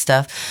great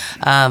stuff.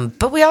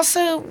 But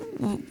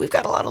we've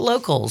got a lot of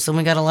locals and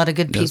we got a lot of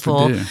good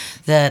people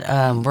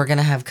that we're going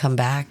to have come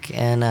back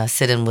and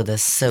sit in with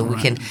us so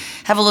we can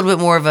have a little bit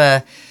more of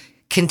a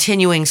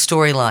continuing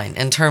storyline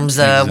in terms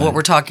of what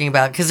we're talking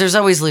about, because there's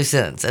always loose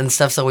ends and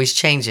stuff's always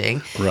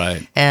changing.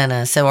 Right.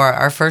 And so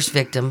our first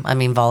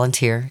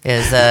volunteer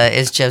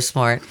is Joe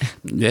Smart.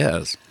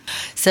 Yes.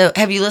 So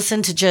have you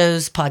listened to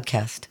Joe's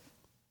podcast?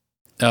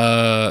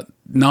 No,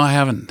 I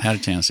haven't had a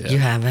chance yet. You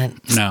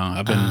haven't? No,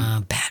 I've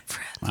been bad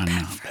friend. I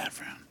know, bad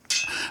friend.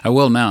 I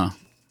will now.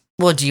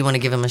 Well, do you want to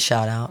give him a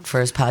shout out for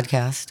his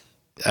podcast?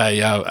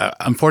 Yeah,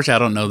 unfortunately, I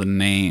don't know the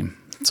name.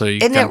 So you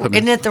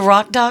isn't it the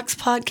Rock Docs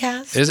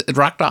podcast? Is it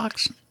Rock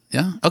Docs?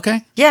 Yeah.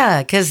 Okay.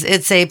 Yeah, because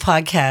it's a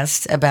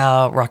podcast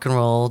about rock and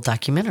roll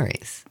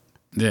documentaries.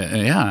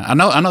 Yeah. I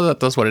know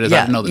that's what it is. Yeah,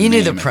 I didn't know the you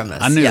name knew the premise.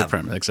 I knew the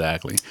premise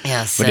exactly.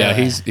 Yeah. So, but yeah,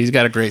 he's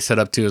got a great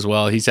setup too as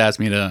well. He's asked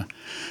me to,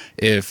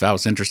 if I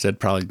was interested,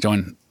 probably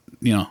join.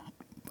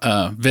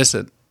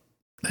 Visit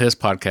his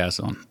podcast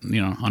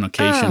on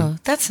occasion. Oh,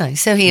 that's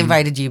nice. So he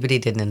invited you, but he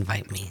didn't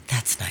invite me.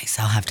 That's nice.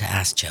 I'll have to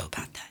ask Joe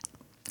about that.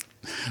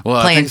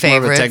 Well, Playing I think it's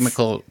favorites.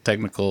 more of a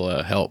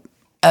technical help.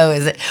 Oh,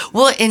 is it?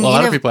 Well, and a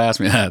lot of people ask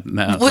me that.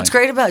 Now, what's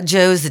great about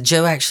Joe is that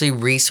Joe actually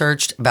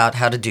researched about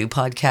how to do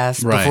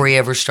podcasts before he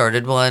ever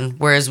started one,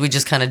 whereas we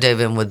just kind of dove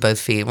in with both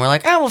feet. And we're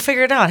like, oh, we'll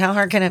figure it out. How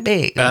hard can it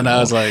be? And I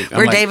was like...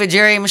 We're David,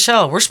 Jerry, and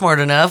Michelle. We're smart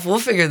enough. We'll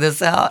figure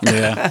this out.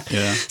 Yeah.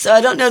 So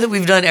I don't know that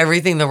we've done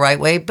everything the right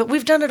way, but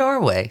we've done it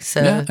our way.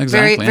 So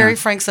exactly, very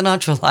Frank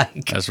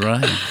Sinatra-like. That's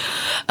right.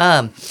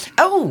 And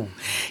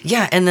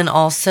then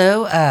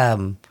also,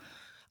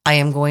 I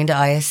am going to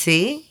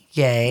ISC.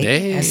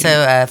 Yay.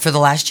 So for the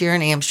last year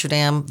in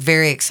Amsterdam,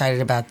 very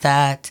excited about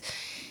that.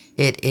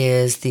 It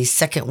is the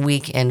second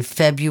week in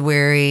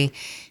February,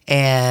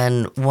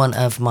 and one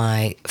of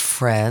my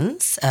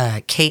friends,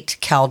 Kate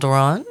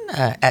Calderon,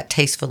 at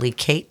Tastefully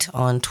Kate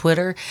on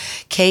Twitter,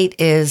 Kate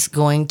is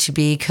going to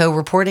be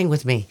co-reporting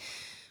with me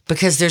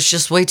because there's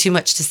just way too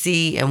much to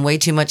see and way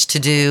too much to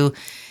do.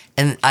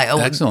 And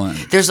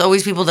excellent. There's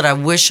always people that I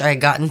wish I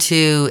had gotten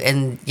to,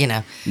 and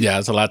yeah,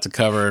 it's a lot to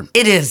cover.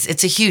 It is.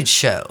 It's a huge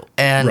show,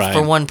 and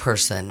for one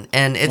person,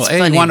 and it's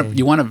funny.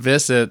 You want to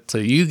visit so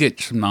you get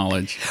some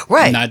knowledge,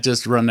 right? Not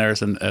just run there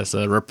as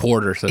a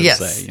reporter, so to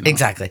say.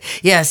 Exactly.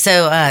 Yeah.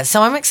 So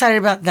I'm excited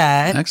about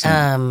that.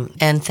 Excellent.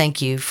 And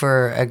thank you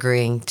for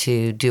agreeing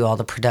to do all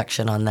the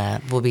production on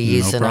that. We'll be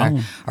using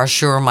our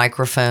Shure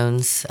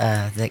microphones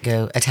that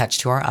go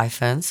attached to our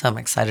iPhones. So I'm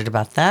excited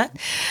about that.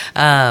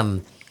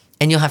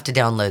 And you'll have to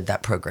download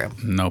that program.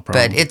 No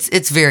problem. But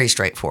it's very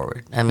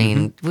straightforward. I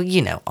mean,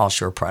 all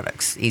Shure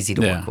products, easy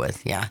to work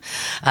with. Yeah.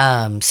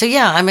 So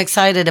yeah, I'm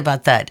excited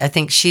about that. I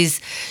think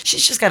she's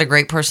just got a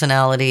great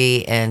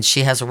personality, and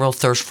she has a real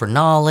thirst for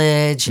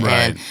knowledge. Right.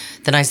 And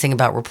the nice thing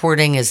about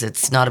reporting is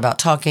it's not about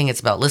talking,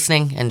 it's about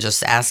listening and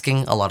just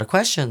asking a lot of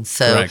questions.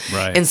 So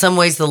in some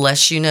ways, the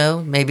less you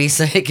know, maybe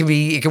so it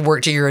can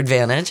work to your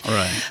advantage.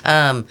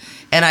 Right.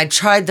 And I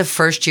tried the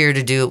first year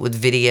to do it with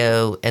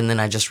video, and then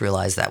I just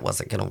realized that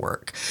wasn't going to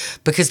work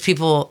because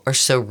people are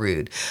so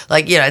rude.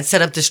 Like, I'd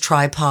set up this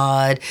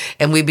tripod,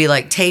 and we'd be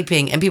like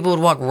taping, and people would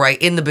walk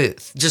right in the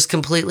booth, just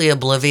completely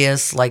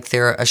oblivious, like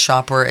they're a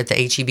shopper at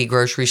the H-E-B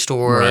grocery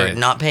store,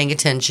 not paying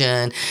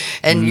attention.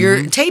 And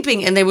you're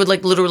taping, and they would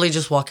like literally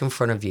just walk in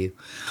front of you.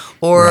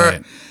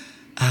 Or,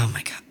 oh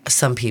my God,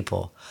 some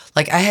people.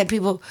 Like I had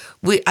people,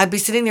 I'd be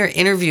sitting there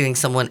interviewing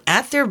someone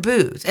at their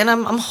booth, and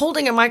I'm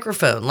holding a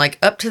microphone like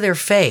up to their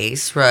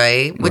face,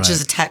 right, which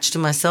is attached to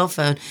my cell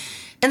phone,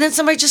 and then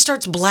somebody just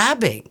starts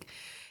blabbing,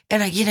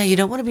 and you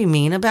don't want to be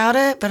mean about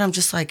it, but I'm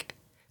just like,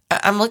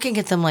 I'm looking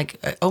at them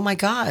like, oh my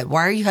God,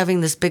 why are you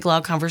having this big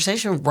loud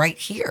conversation right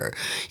here?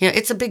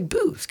 It's a big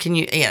booth. Can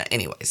you? Yeah.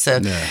 Anyway,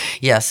 so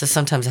so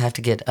sometimes I have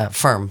to get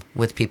firm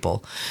with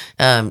people,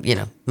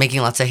 making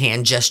lots of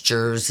hand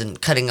gestures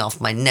and cutting off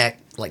my neck.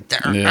 Like,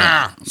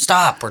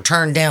 stop or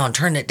turn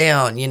it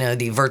down,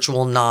 the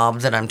virtual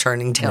knob that I'm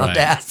turning down to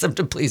ask them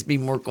to please be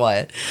more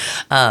quiet.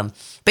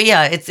 But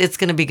yeah, it's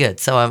going to be good.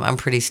 So I'm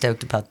pretty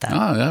stoked about that.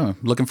 Oh, yeah.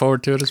 Looking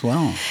forward to it as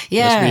well.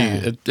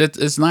 Yeah.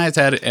 It's nice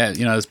that,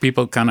 as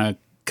people kind of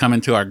come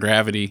into our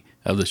gravity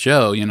of the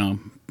show,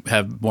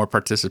 have more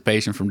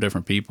participation from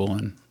different people.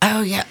 And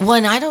oh, yeah. Well,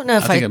 and I don't know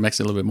if I think it makes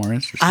it a little bit more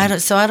interesting. I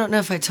don't know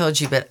if I told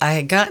you, but I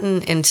had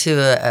gotten into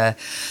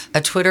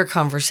a Twitter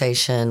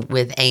conversation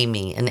with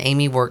Amy, and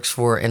Amy works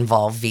for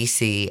Involve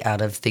VC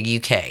out of the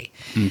UK.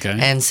 Okay.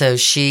 And so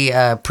she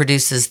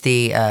produces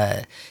the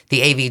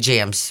AV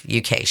Jams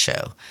UK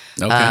show,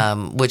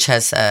 which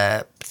has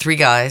three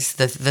guys,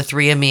 the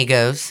three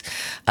amigos.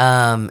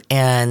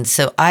 And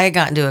so I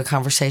got into a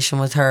conversation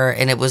with her,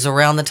 and it was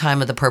around the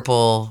time of the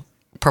Purple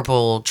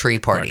Tree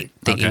Party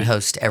that you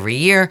host every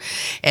year.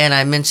 And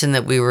I mentioned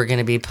that we were going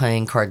to be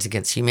playing Cards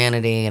Against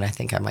Humanity, and I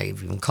think I might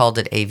have even called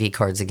it AV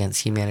Cards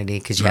Against Humanity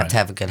because you have to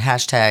have a good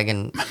hashtag,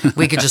 and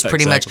we could just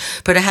pretty much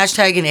put a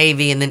hashtag in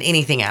AV and then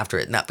anything after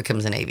it, and that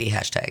becomes an AV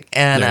hashtag.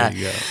 And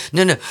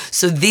no.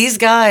 So these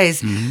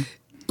guys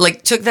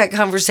took that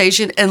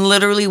conversation and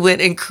literally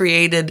went and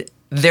created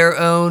their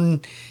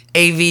own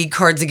AV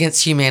Cards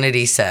Against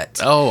Humanity set.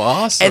 Oh,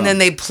 awesome! And then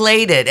they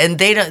played it, and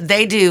they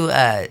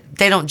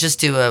don't just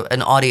do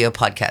an audio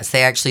podcast.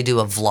 They actually do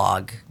a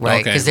vlog,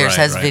 right? Because theirs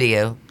has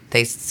video.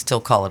 They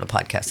still call it a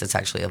podcast. It's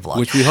actually a vlog,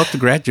 which we hope to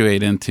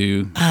graduate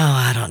into. Oh,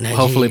 I don't know.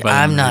 Hopefully,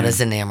 I'm not as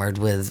enamored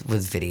with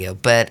video,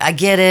 but I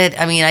get it.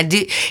 I mean, I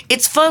do.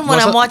 It's fun when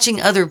I'm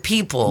watching other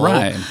people.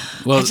 Right.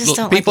 Well, I just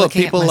don't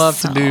people love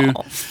to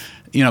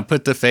do.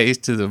 Put the face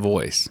to the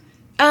voice.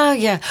 Oh,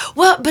 yeah.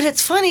 Well, but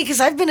it's funny because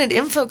I've been at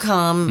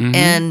Infocom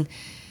and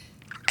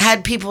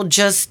had people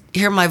just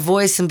hear my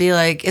voice and be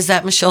like, "Is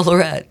that Michelle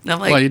Lorette?" And I'm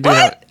like,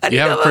 "What?" You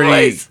have a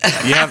pretty.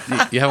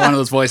 you have one of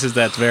those voices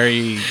that's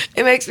very.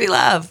 It makes me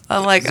laugh.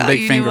 I'm like, it's a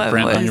big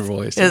fingerprint on your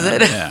voice. Is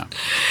it? Yeah.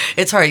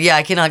 It's hard. Yeah,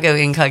 I cannot go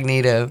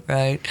incognito,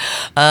 right?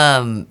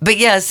 But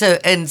yeah, so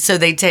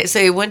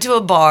they went to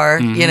a bar,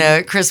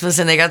 at Christmas,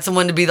 and they got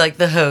someone to be like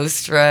the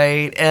host,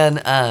 right? And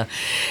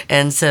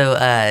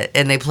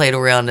they played a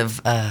round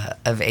of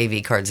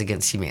AV Cards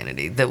Against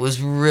Humanity that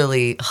was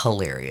really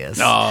hilarious.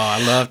 Oh,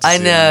 I love to see I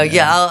know. That,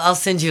 yeah, I'll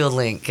send you a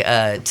link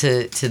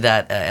to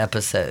that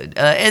episode.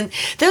 And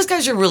those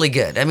guys are really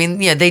good. I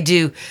mean, yeah, they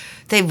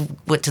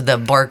went to the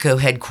Barco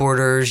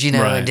headquarters,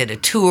 and did a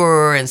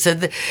tour. And so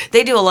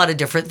they do a lot of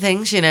different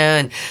things,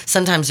 and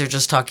sometimes they're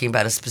just talking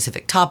about a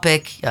specific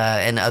topic,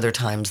 and other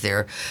times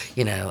they're,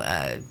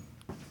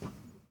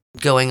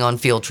 going on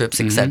field trips,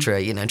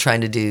 etc.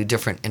 Trying to do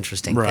different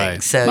interesting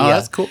things. So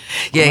that's cool.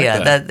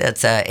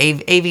 That's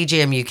AV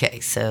Jam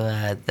UK.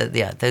 So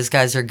those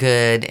guys are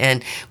good,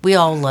 and we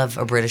all love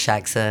a British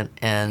accent,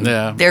 and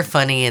they're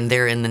funny, and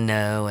they're in the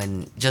know,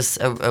 and just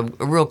a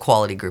real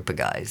quality group of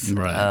guys.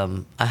 Right.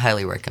 I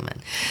highly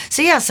recommend.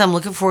 So so I'm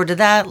looking forward to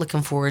that.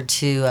 Looking forward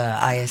to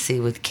ISE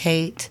with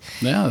Kate.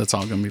 Yeah, that's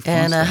all going to be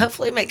fun. And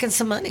hopefully making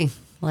some money.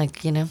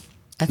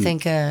 I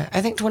think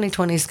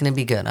 2020 is going to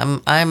be good.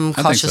 I'm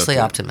cautiously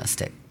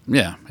optimistic.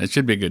 Yeah, it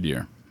should be a good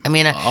year. I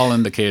mean, all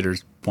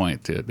indicators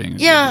point to it being a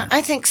good year. Yeah,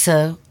 I think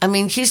so. I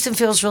mean, Houston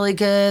feels really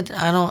good.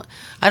 I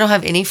don't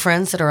have any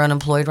friends that are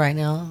unemployed right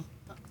now.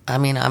 I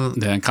mean,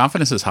 and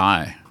confidence is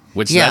high,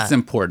 which that's the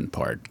important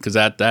part, because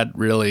that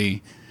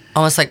really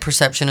almost like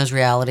perception is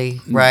reality,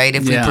 right?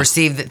 If we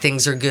perceive that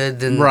things are good,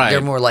 then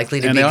they're more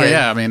likely to be good.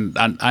 Yeah, I mean,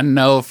 I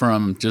know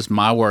from just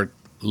my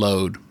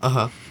workload,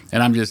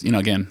 and I'm just,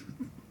 again,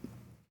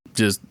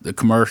 just the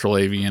commercial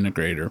AV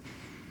integrator,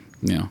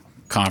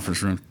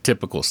 conference room,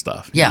 typical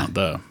stuff.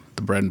 The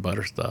bread and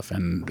butter stuff,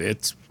 and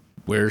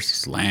we're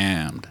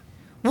slammed.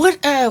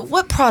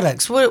 What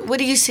products? What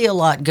do you see a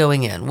lot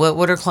going in?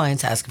 What are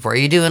clients asking for? Are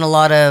you doing a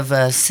lot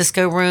of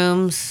Cisco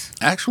rooms?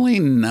 Actually,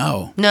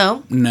 no.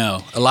 No?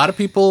 No. A lot of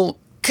people...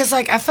 Because,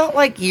 I felt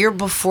like year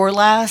before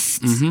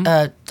last,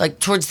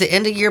 towards the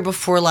end of year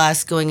before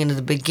last, going into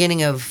the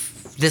beginning of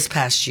this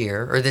past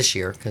year, or this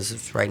year, because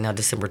it's right now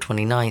December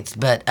 29th,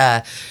 but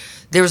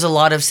there was a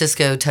lot of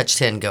Cisco Touch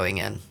 10 going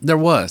in. There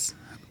was.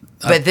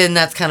 But then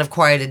that's kind of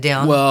quieted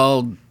down.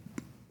 Well,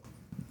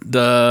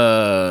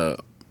 the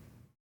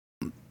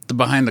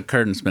behind the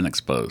curtain's been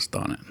exposed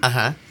on it.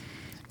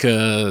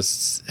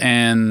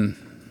 And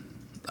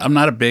I'm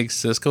not a big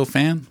Cisco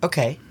fan.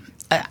 Okay.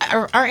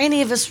 Are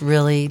any of us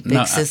really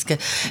big Cisco?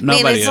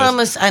 Nobody it's is.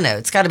 almost, I know,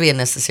 it's got to be a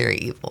necessary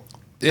evil.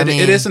 It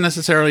is a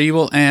necessary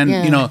evil.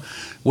 And,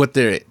 what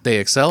they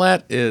excel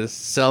at is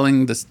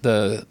selling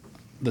the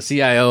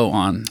CIO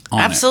on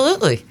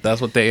Absolutely. it.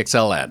 That's what they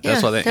excel at.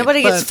 That's what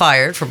Nobody gets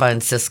fired for buying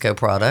Cisco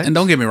products. And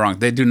don't get me wrong,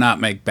 they do not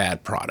make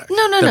bad products.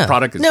 No. Their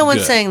product is no one's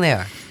good. saying they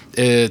are.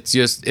 It's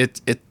just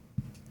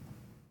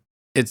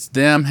it's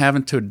them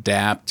having to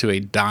adapt to a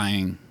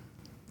dying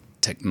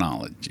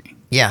technology.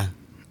 Yeah.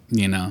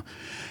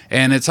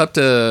 And it's up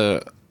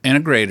to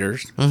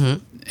integrators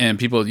and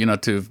people,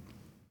 to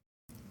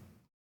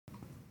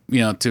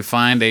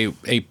find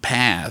a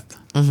path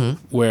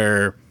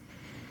where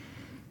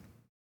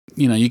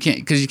you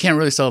can't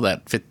really sell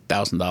that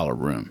 $50,000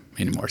 room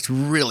anymore. It's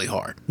really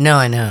hard. No,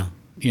 I know.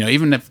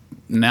 Even if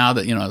now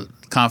that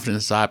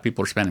confidence is high,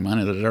 people are spending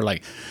money, they're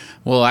like,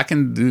 well, I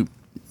can do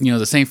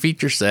the same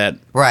feature set,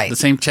 right? The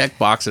same check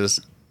boxes.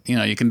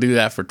 You can do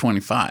that for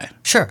 $25.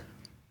 Sure.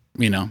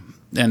 And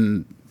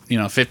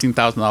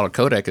 $15,000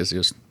 codec is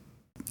just,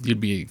 you'd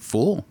be a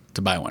fool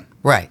to buy one.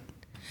 Right.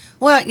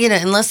 Well,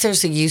 unless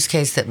there's a use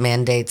case that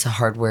mandates a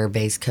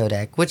hardware-based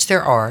codec, which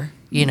there are,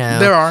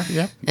 There are,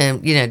 yeah.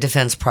 And,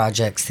 defense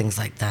projects, things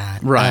like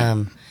that.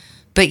 Right.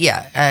 But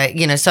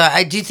yeah, so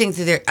I do think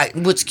that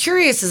what's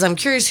curious is I'm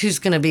curious who's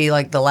going to be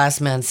like the last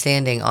man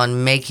standing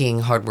on making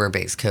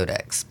hardware-based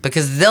codecs,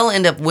 because they'll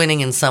end up winning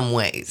in some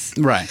ways.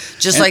 Right.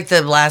 Just like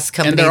the last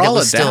company that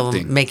was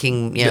adapting. still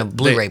making,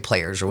 Blu-ray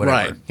players or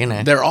whatever.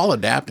 Right. They're all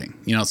adapting.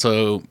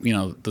 So,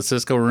 the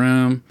Cisco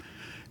room,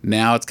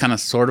 now it's kind of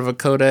sort of a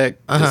codec.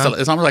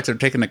 It's almost like they're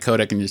taking a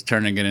codec and just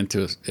turning it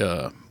into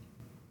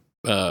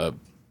a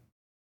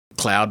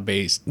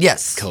cloud-based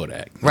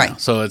codec. Right.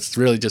 So it's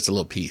really just a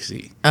little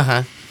PC.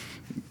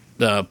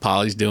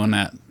 Poly's doing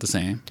that the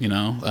same,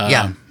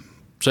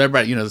 So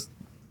everybody,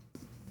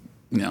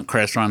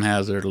 Crestron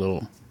has their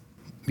little,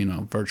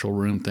 virtual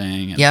room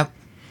thing.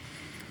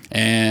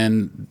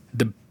 And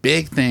the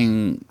big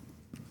thing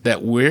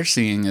that we're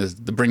seeing is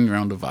the bring your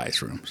own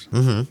device rooms.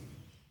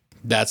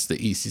 That's the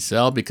easy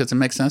sell because it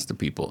makes sense to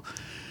people.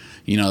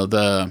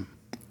 A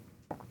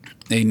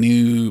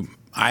new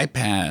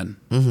iPad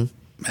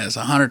has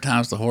 100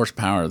 times the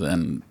horsepower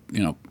than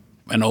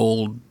an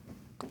old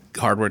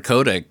hardware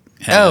codec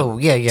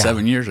had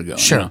 7 years ago.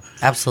 Sure,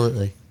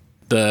 absolutely.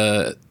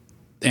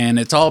 And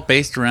it's all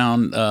based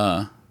around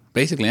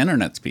basically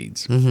internet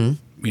speeds.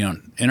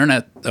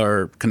 Internet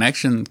or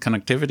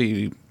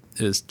connectivity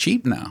is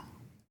cheap now.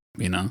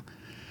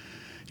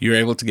 You're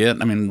able to get.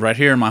 Right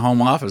here in my home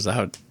office, I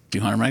have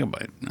 200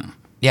 megabyte now.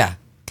 Yeah,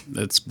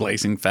 it's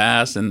blazing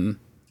fast, and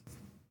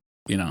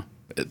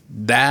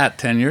that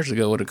 10 years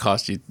ago would have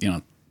cost you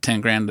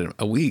 $10,000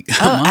 a week.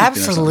 Oh,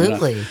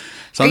 absolutely.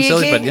 So I'm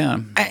silly, but yeah.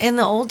 In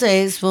the old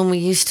days when we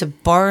used to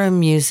borrow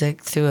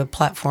music through a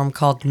platform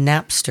called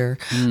Napster,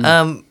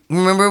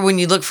 remember when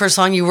you looked for a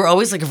song, you were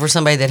always looking for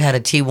somebody that had a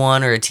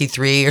T1 or a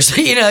T3 or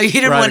so. You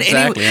didn't want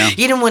anyone. You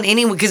didn't want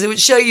anyone because it would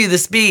show you the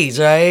speeds,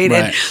 right?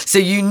 And so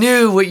you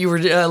knew what you were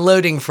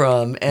loading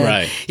from.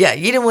 And yeah,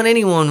 you didn't want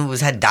anyone who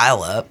had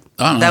dial up.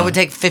 That would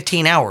take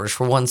 15 hours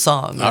for one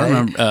song. I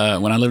remember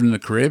when I lived in the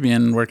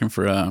Caribbean working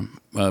for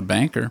a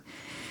banker,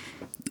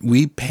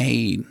 we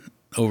paid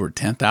over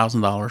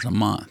 $10,000 a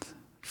month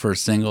for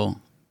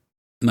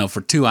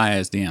for two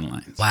ISDN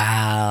lines.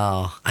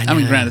 Wow. I know.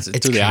 Granted,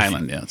 it's to the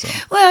island, yeah. So.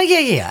 Well,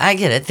 yeah, I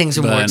get it. Things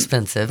are more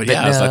expensive. But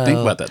yeah, I was like, think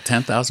about that,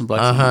 $10,000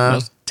 that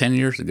was 10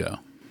 years ago.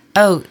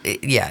 Oh,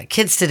 yeah.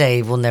 Kids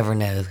today will never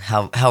know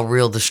how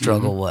real the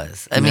struggle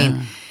was. I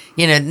mean,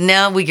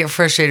 now we get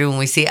frustrated when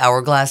we see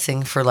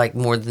hourglassing for like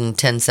more than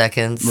 10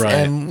 seconds. Right.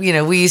 And,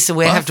 we used to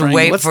have to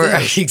wait for...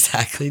 This?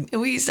 Exactly.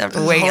 We used to have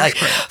to wait like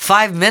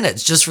 5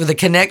 minutes just for the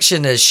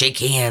connection to shake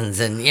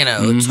hands and,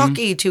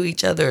 talkie to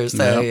each other.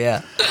 So,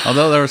 yeah.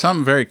 Although there was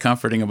something very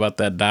comforting about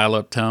that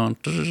dial-up tone.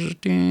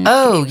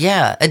 Oh,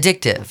 yeah.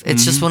 Addictive.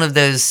 It's just one of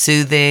those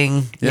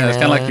soothing... Yeah, it's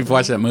kind of like you've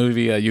watched that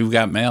movie, You've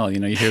Got Mail.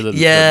 You hear the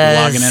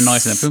logging in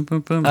noise and then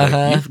boom, boom, boom.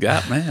 Like, you've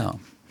got mail.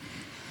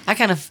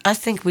 I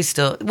think we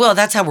still, well,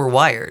 that's how we're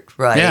wired,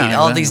 right? Yeah,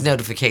 all exactly. these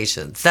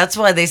notifications. That's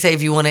why they say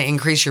if you want to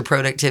increase your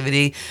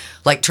productivity,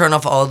 like turn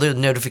off all the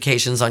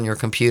notifications on your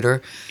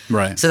computer.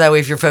 Right. So that way,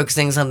 if you're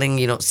focusing on something,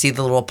 you don't see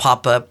the little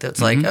pop up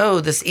that's like, oh,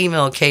 this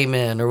email came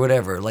in or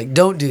whatever. Like,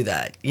 don't do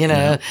that.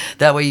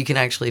 That way you can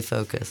actually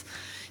focus.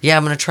 Yeah,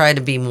 I'm going to try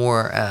to be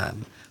more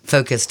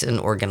focused and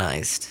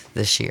organized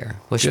this year.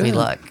 Wish me Good.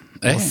 luck.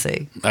 We'll Hey,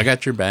 see. I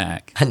got your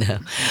back. I know.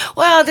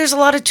 Well, there's a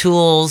lot of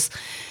tools.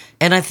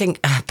 And I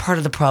think part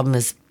of the problem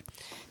is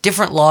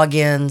different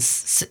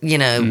logins,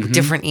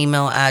 different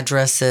email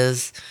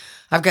addresses.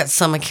 I've got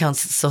some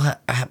accounts that still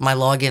have my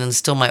login and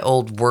still my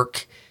old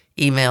work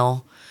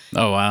email.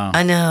 Oh, wow.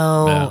 I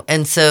know. Yeah.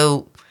 And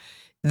so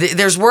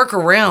there's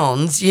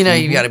workarounds. You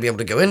got to be able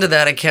to go into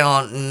that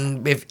account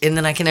and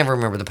then I can never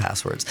remember the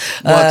passwords.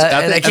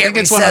 I think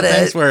it's one of the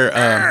things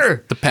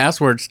where the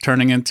password's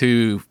turning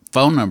into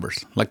phone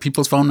numbers, like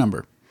people's phone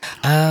number.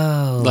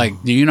 Oh. Like,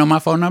 do you know my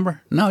phone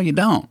number? No, you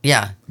don't.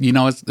 Yeah.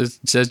 It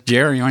says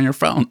Jerry on your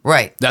phone.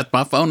 Right. That's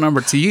my phone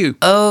number to you.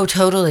 Oh,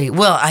 totally.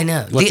 Well, I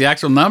know. What the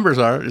actual numbers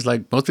are is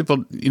like most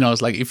people,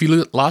 it's like if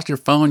you lost your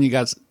phone, you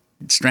got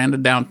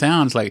stranded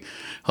downtown. It's like,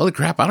 holy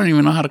crap, I don't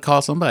even know how to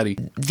call somebody.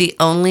 The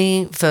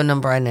only phone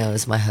number I know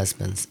is my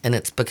husband's, and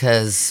it's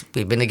because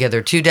we've been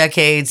together 2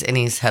 decades, and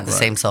he's had the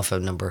same cell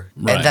phone number.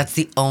 Right. And that's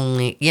the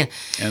only,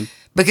 And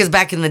because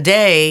back in the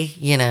day,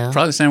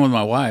 probably the same with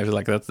my wife.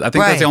 Like I think Right.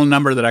 that's the only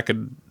number that I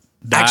could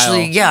dial.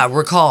 Actually,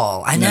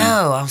 recall. I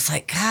know. I was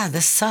like, God,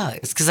 this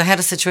sucks. Because I had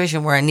a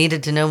situation where I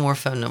needed to know more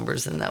phone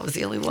numbers, and that was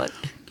the only one.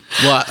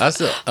 Well, that's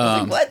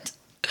What?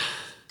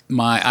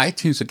 my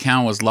iTunes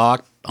account was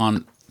locked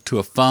on to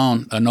a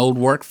phone, an old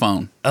work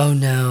phone. Oh,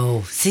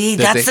 no. See,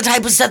 that's the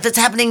type of stuff that's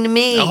happening to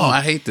me. Oh,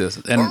 I hate this.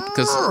 And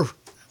because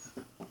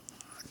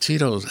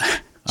Cheetos.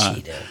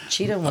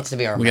 Cheeto wants to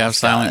be our We have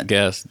mascot. silent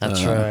guest.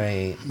 That's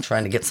right. I'm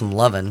trying to get some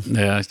loving.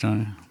 Yeah, he's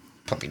trying.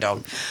 Puppy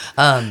dog.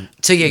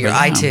 So, your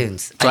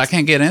iTunes. So I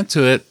can't get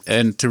into it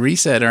and to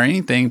reset or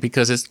anything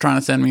because it's trying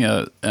to send me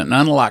an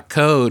unlocked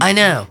code. I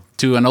know.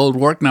 To an old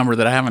work number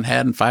that I haven't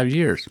had in 5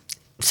 years.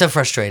 So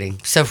frustrating.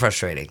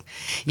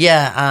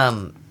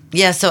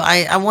 Yeah. So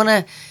I want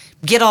to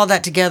get all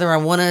that together. I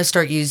want to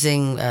start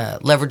using,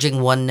 leveraging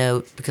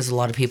OneNote because a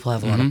lot of people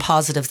have a lot of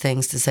positive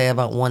things to say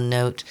about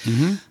OneNote.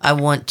 I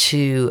want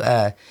to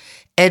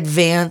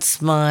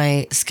advance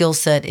my skill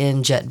set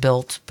in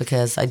JetBuilt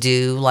because I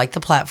do like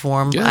the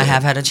platform. Good. I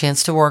have had a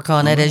chance to work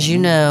on it, as you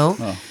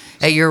know,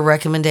 at your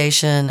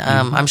recommendation.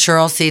 I'm sure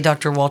I'll see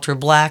Dr. Walter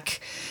Black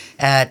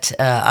at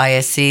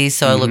ISC,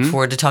 so I look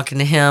forward to talking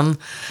to him.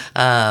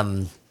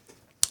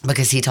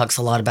 Because he talks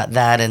a lot about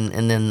that,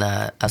 and then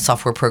a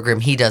software program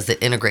he does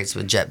that integrates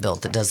with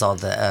JetBuilt that does all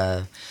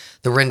the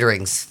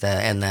renderings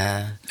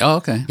Oh,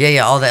 okay.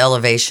 all the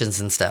elevations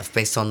and stuff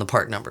based on the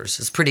part numbers.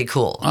 It's pretty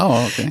cool.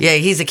 Oh, okay. Yeah,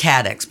 he's a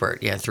CAD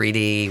expert. Yeah,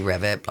 3D,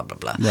 Revit, blah blah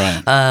blah.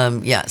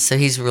 Right. So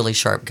he's a really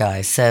sharp guy.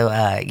 So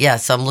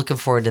so I'm looking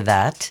forward to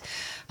that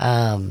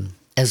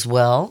as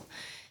well.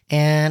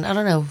 And I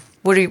don't know.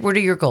 What are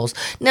your goals?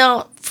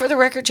 Now, for the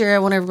record, Jerry, I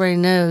want everybody to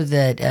know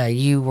that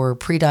you were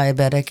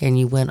pre-diabetic and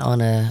you went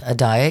on a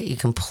diet. You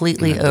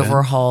completely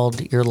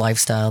overhauled your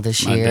lifestyle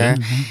this year,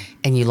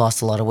 and you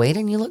lost a lot of weight,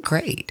 and you look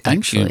great.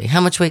 Thank you. How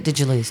much weight did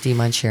you lose? Do you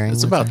mind sharing?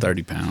 It's with about us?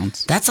 30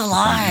 pounds. That's a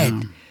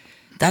lot.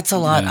 That's a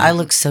lot. Yeah. I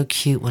look so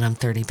cute when I'm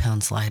 30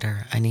 pounds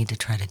lighter. I need to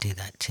try to do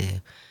that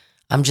too.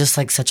 I'm just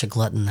like such a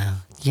glutton, though.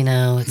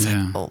 It's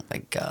like, oh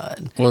my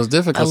God. Well, it's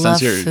difficult I since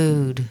love you're.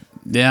 food.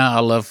 Yeah, I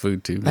love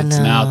food too. I It's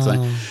now it's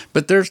know. like,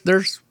 but there's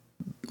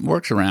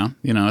works around.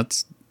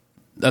 It's.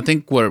 I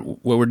think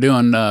what we're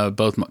doing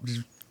both.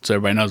 So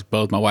everybody knows,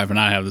 both my wife and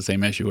I have the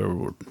same issue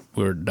where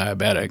we're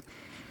diabetic,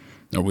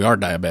 or we are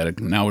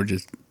diabetic. Now we're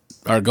just.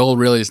 Our goal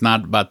really is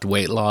not about the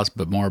weight loss,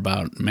 but more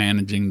about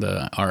managing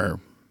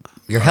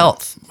Your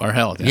health. our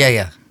health.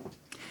 Yeah.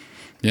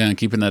 Yeah, and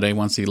keeping that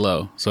A1C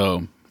low.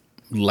 So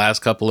last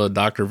couple of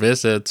doctor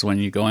visits, when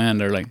you go in,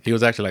 they're like, he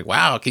was actually like,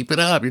 wow, keep it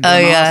up. You're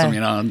doing awesome,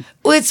 and-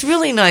 Well, it's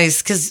really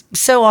nice because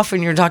so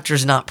often your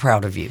doctor's not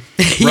proud of you.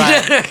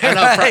 Right. I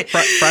know,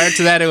 prior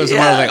to that, it was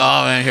more like,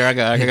 oh, man, here I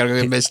got to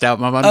get missed out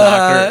by my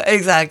doctor.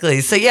 Exactly.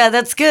 So,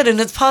 that's good. And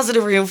it's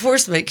positive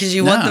reinforcement because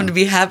you want them to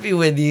be happy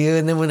with you.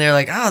 And then when they're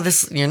like, oh,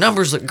 your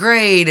numbers look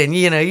great and,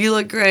 you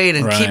look great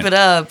and keep it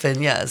up.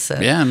 And, so.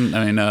 Yeah, and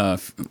I mean...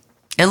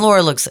 and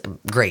Laura looks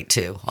great,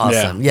 too.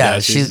 Awesome. Yeah,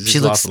 she looks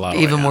lost a lot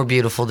of even weight. more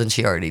beautiful than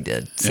she already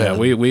did. So.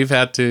 Yeah, we've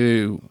had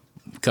to...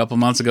 A couple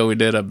months ago, we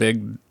did a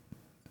big,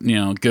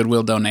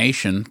 Goodwill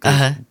donation.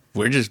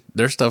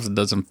 There's stuff that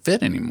doesn't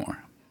fit anymore.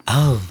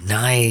 Oh,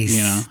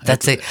 nice.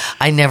 That's it.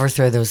 I never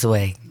throw those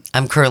away.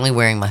 I'm currently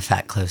wearing my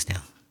fat clothes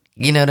now.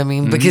 You know what I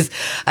mean? Because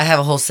I have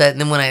a whole set,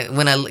 and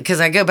then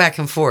because I go back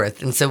and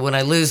forth, and so when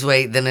I lose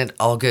weight, then it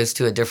all goes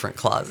to a different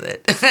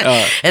closet,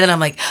 and then I'm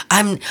like,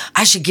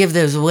 I should give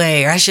those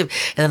away, or I should,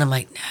 and then I'm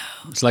like, no,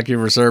 It's like your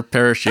reserve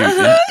parachute.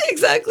 Yeah.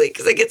 Exactly,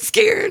 because I get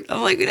scared.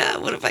 I'm like, no,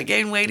 what if I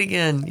gain weight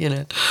again? But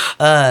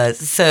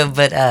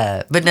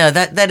no,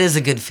 that is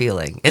a good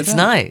feeling. It's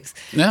nice.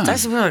 Yeah. It's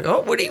nice when we're like,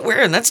 oh, what are you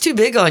wearing? That's too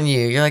big on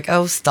you. You're like,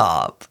 oh,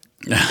 stop.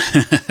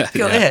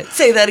 Go ahead.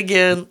 Say that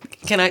again.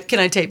 Can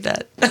I tape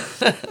that?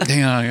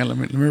 Hang on, let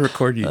me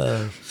record you.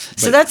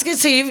 So that's good.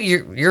 So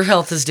your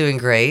health is doing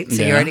great.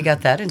 So you already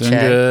got that in doing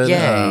check. Good.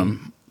 Yay.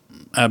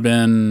 I've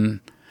been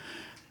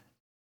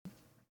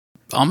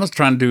almost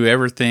trying to do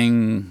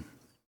everything.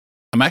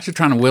 I'm actually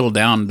trying to whittle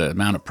down the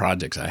amount of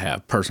projects I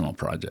have, personal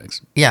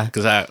projects. Yeah.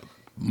 Because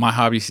my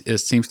hobby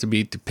seems to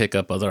be to pick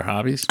up other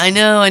hobbies. I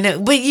know,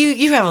 but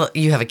you have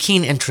a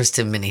keen interest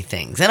in many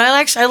things, and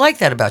I like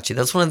that about you.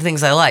 That's one of the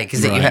things I like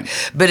is that you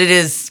have. But it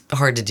is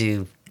hard to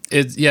do.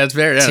 It's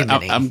very.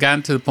 I'm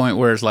gotten to the point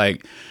where it's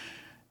like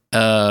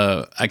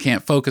I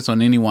can't focus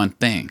on any one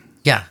thing.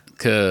 Yeah.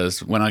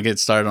 Because when I get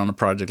started on a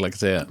project, like I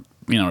said,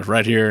 it's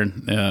right here.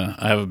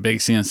 I have a big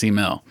CNC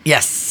mill.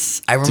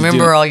 Yes, I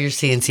remember all your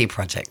CNC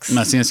projects.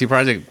 My CNC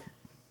project,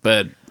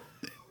 but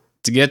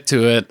to get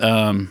to it,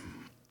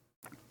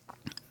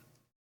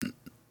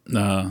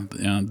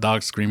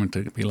 dogs screaming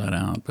to be let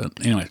out.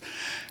 But anyways,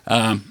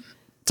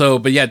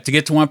 but yeah, to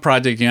get to one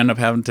project, you end up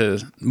having to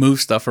move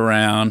stuff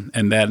around,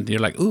 and then you're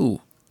like, ooh,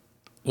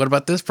 what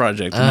about this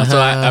project? So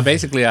I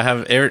basically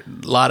have a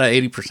lot of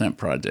 80%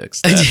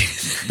 projects.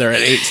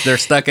 They're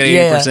stuck at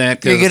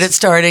 80%. You're good at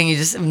starting. You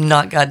just have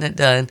not gotten it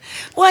done.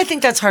 Well, I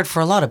think that's hard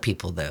for a lot of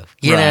people, though.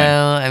 You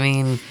know, I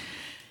mean.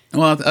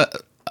 Well,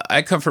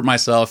 I comfort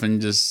myself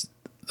and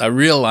I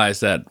realize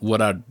that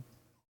what I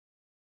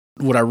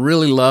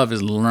really love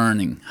is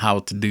learning how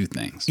to do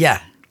things. Yeah.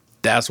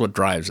 That's what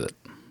drives it.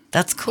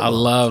 That's cool. I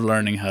love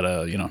learning how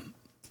to,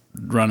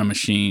 run a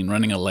machine,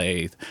 running a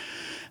lathe.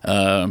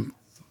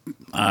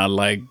 I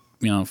like,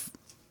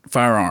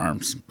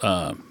 firearms.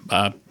 I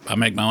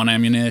make my own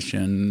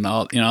ammunition.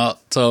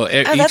 So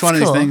each one of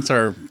these things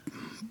are.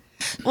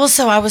 Well,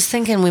 so I was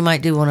thinking we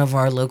might do one of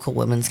our local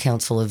women's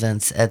council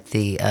events at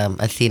the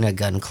Athena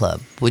Gun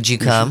Club. Would you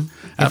come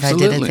if I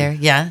did it there?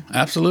 Yeah,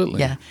 absolutely.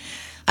 Yeah.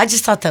 I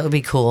just thought that would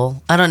be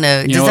cool. I don't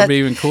know. You know what would be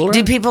even cooler?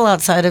 Do people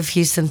outside of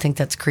Houston think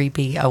that's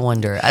creepy? I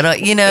wonder. I don't.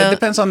 It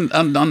depends on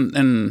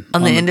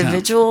the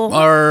individual.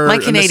 Or my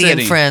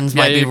Canadian friends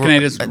might be.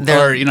 Canadians,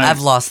 I've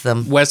lost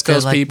them. West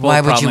Coast like, people. Why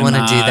would you want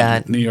to do not.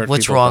 that? New York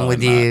What's people wrong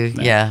with you?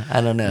 Not. Yeah,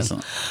 I don't know.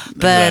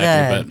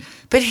 Exactly,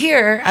 but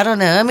here, I don't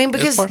know. I mean,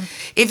 because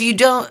if you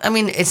don't, I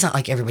mean, it's not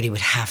like everybody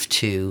would have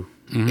to.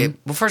 Mm-hmm.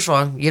 Well, first of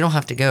all, you don't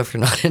have to go if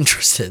you're not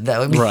interested. That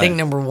would be thing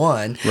number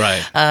one.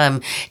 Right.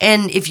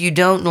 And if you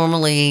don't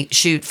normally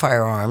shoot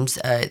firearms,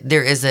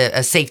 there is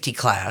a safety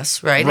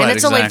class, right? And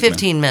it's only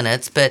 15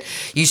 minutes, but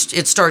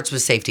it starts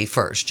with safety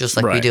first, just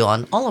like we do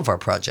on all of our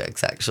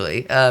projects, actually,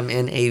 in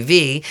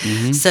AV.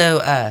 Mm-hmm.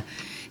 So,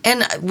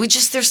 and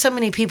there's so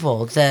many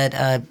people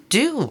that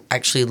do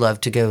actually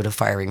love to go to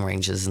firing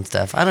ranges and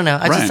stuff. I don't know.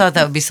 I just thought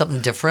that would be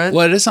something different.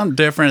 Well, it is something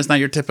different. It's not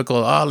your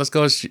typical, let's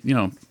go,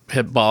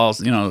 hit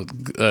balls, at,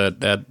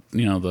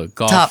 the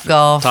golf. Top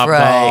golf,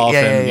 golf,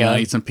 and,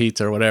 eat some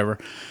pizza or whatever.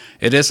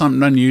 It is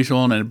something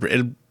unusual, and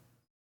it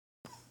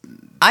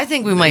I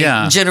think we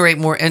might generate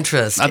more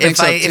interest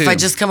if I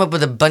just come up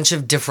with a bunch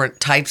of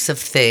different types of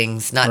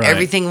things. Not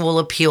everything will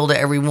appeal to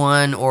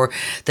everyone, or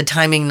the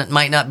timing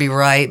might not be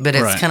right, but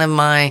it's kind of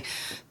my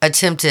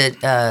attempt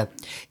at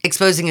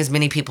exposing as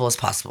many people as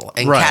possible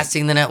and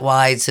casting the net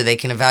wide so they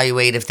can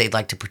evaluate if they'd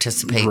like to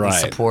participate and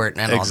support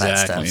and all that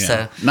stuff. Yeah.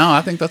 So no,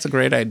 I think that's a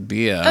great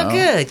idea. Oh,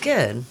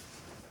 good.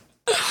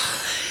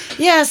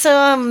 Yeah, so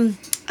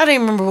I don't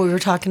even remember what we were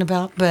talking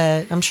about,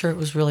 but I'm sure it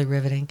was really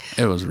riveting.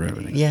 It was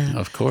riveting. Yeah.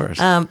 Of course.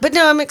 But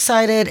no, I'm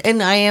excited.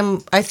 And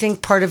I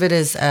think part of it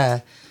is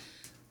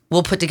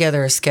we'll put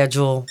together a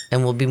schedule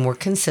and we'll be more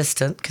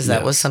consistent because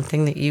that was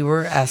something that you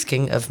were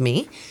asking of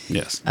me.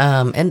 Yes.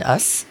 And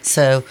us.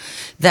 So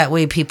that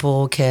way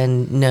people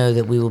can know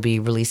that we will be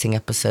releasing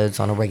episodes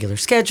on a regular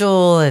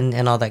schedule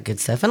and all that good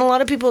stuff. And a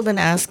lot of people have been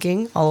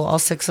asking, all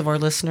 6 of our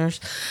listeners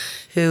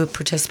who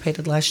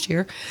participated last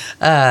year.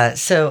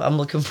 So I'm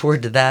looking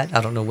forward to that.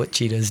 I don't know what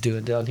Cheetah's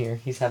doing down here.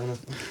 He's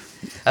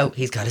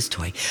got his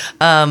toy.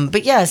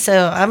 But yeah,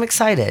 so I'm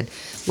excited.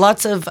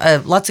 Lots of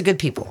good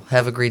people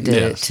have agreed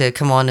to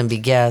come on and be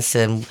guests,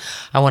 and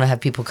I want to have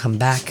people come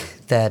back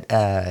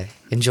that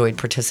enjoyed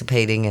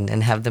participating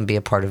and have them be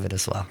a part of it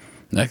as well.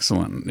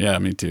 Excellent. Yeah,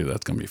 me too.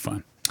 That's going to be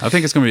fun. I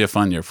think it's going to be a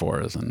fun year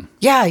for us. And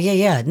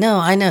yeah. No,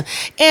 I know.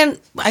 And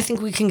I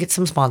think we can get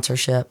some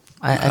sponsorship.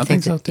 I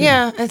think so too.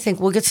 Yeah, I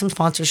think we'll get some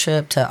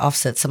sponsorship to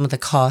offset some of the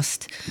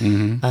cost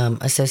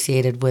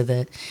associated with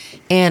it.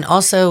 And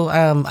also,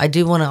 I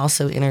do want to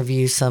also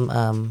interview some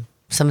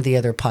of the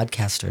other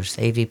podcasters,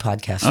 AV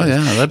podcasters. Oh yeah,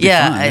 that'd be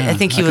fun. I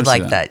think you would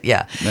like that.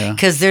 Yeah,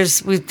 because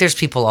there's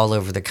people all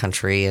over the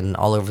country and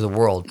all over the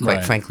world,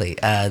 quite frankly,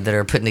 that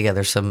are putting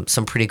together some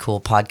pretty cool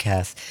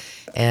podcasts.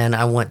 And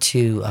I want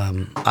to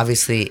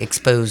obviously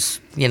expose,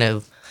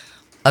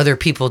 other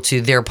people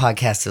to their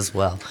podcasts as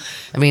well.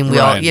 I mean, we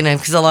all,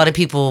 because a lot of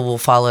people will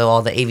follow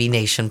all the AV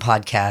Nation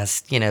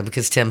podcasts,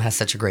 because Tim has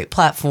such a great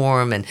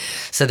platform, and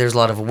so there's a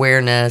lot of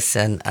awareness,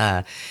 and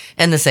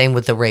the same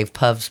with the Rave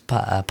Pubs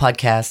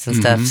podcast and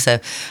stuff. So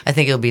I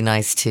think it'll be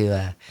nice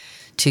to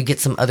to get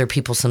some other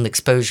people some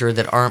exposure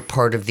that aren't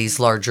part of these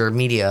larger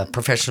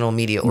professional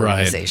media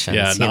organizations.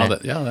 Right.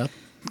 Yeah, that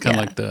kind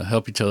of like to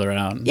help each other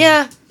out.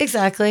 Yeah,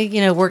 exactly.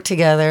 Work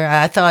together.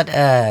 I thought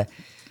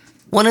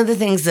one of the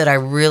things that I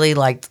really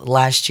liked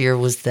last year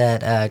was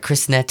that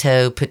Chris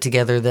Neto put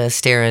together the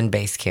Starin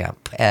Base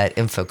Camp at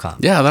Infocom.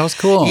 Yeah, that was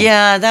cool.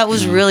 Yeah, that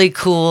was really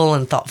cool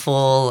and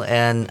thoughtful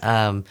and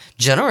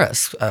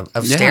generous of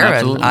Starin,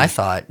 absolutely. I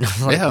thought.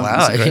 Wow.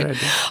 That's a great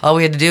idea. All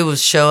we had to do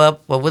was show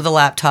up with a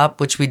laptop,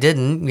 which we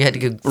didn't. We had to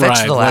go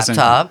fetch the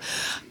laptop.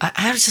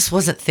 I just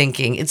wasn't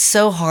thinking. It's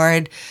so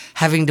hard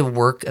having to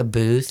work a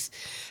booth.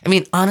 I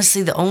mean,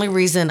 honestly, the only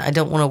reason I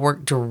don't want to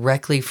work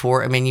directly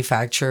for a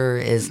manufacturer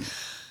is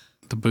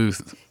the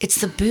booth. It's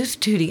the booth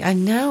duty. I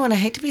know, and I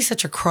hate to be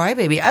such a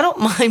crybaby. I don't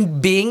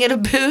mind being at a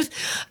booth.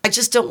 I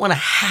just don't want to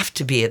have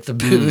to be at the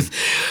booth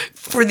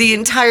for the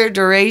entire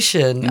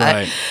duration.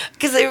 Right.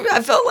 Because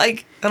I felt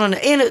like, I don't know,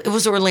 and it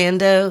was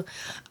Orlando.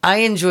 I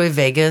enjoy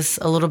Vegas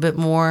a little bit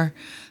more.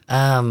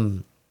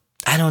 I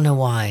don't know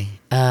why.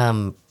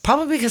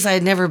 Probably because I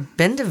had never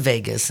been to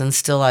Vegas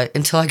until I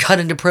got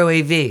into Pro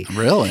AV.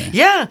 Really?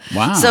 Yeah.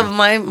 Wow. So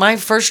my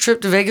first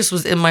trip to Vegas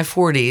was in my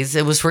 40s.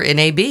 It was for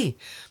NAB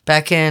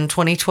back in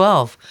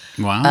 2012.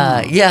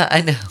 Wow. Yeah,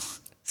 I know.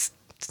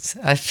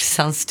 I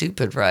sound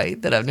stupid,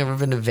 right? That I've never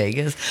been to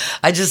Vegas.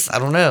 I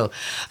don't know.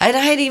 I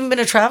hadn't even been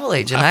a travel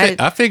agent.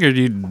 I figured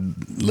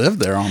you'd live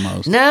there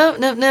almost. No.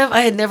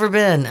 I had never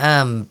been.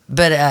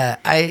 But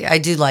I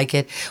do like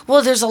it.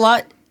 Well, there's a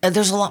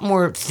lot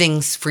more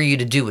things for you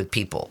to do with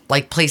people,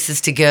 like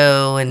places to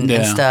go and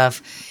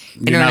stuff.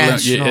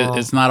 International.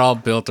 It's not all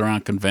built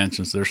around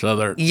conventions. There's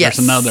another,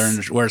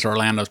 whereas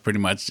Orlando's pretty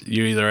much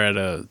you're either at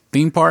a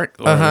theme park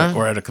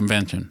or at a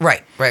convention.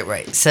 Right.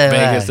 So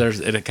Vegas,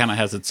 it kind of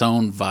has its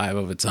own vibe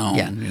of its own.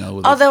 Yeah.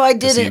 Although I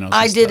did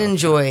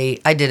enjoy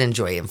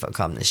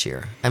Infocom this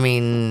year. I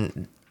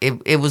mean,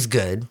 it was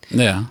good.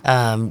 Yeah.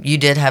 You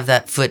did have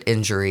that foot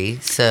injury,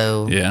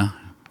 so yeah.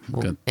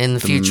 In the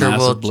future,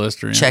 we'll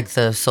blister, check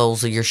the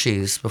soles of your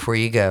shoes before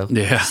you go.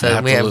 Yeah, so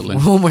absolutely.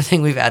 We have one more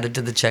thing we've added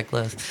to the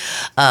checklist.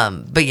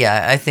 But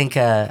yeah, I think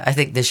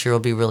this year will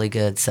be really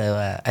good.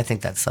 So I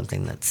think that's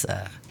something that's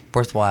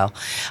worthwhile.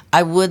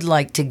 I would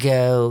like to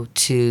go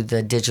to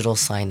the Digital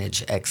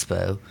Signage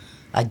Expo.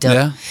 I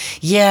don't.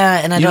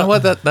 Yeah, and I don't. You know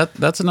what?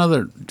 That's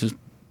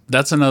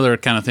another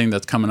kind of thing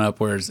that's coming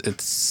up where it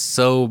is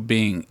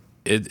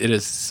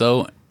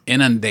so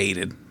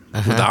inundated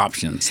with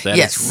options that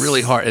it's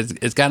really hard.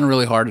 It's gotten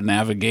really hard to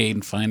navigate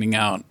and finding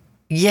out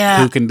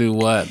who can do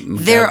what.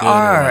 There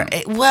are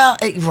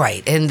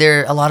right, and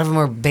a lot of them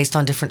are based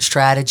on different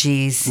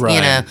strategies.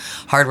 Right.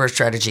 Hardware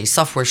strategies,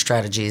 software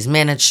strategies,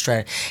 managed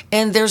strategy,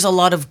 and there's a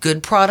lot of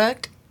good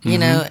product.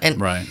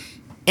 And right.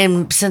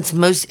 And since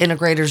most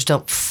integrators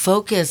don't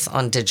focus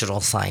on digital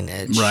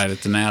signage, right,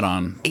 it's an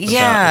add-on. It's a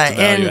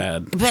value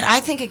add. But I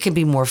think it can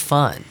be more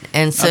fun,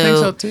 and so I think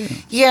so too.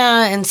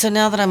 Yeah, and so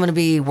now that I'm going to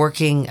be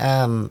working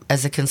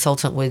as a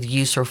consultant with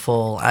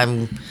Userful,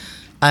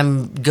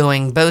 I'm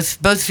going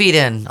both feet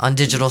in on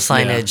digital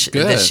signage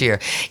this year.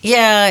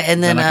 Yeah,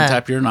 and then I can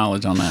tap your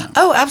knowledge on that.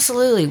 Oh,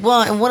 absolutely.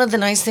 Well, and one of the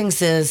nice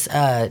things is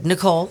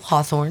Nicole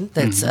Hawthorne,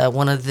 that's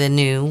one of the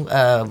new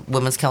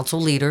Women's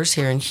Council leaders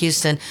here in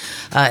Houston,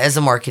 as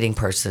a marketing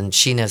person.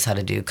 She knows how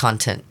to do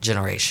content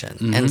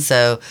generation. And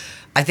so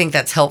I think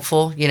that's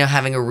helpful,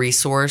 having a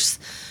resource.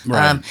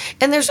 Right.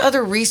 And there's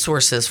other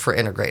resources for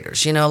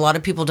integrators. A lot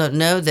of people don't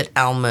know that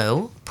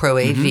Almo, Pro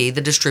AV,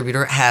 the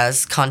distributor,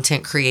 has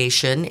content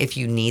creation. If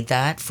you need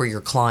that for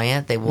your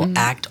client, they will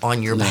act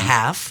on your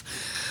behalf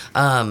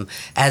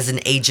as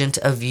an agent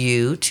of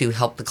you to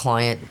help the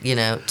client,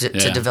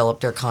 to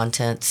develop their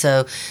content.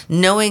 So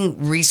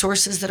knowing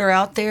resources that are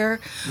out there.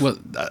 Well,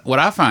 what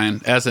I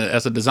find as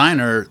a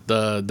designer,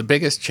 the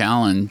biggest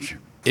challenge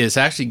is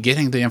actually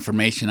getting the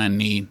information I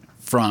need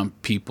from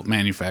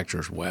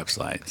manufacturers'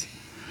 websites.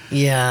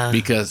 Yeah.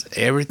 Because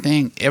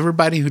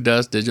everybody who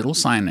does digital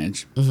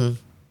signage,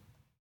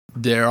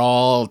 they're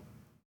all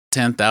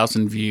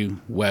 10,000 view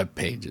web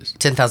pages.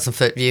 10,000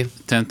 foot view.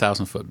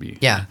 10,000 foot view.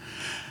 Yeah.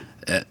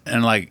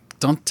 And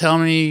don't tell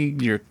me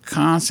your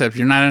concept.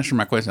 You're not answering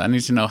my question. I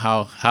need to know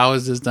how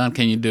is this done?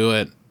 Can you do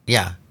it?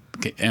 Yeah.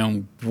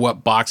 And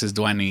what boxes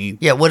do I need?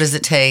 Yeah, what does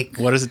it take?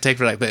 What does it take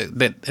for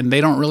that? And they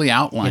don't really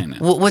outline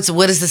it. What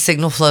does the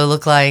signal flow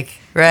look like?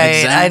 Right,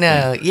 exactly. I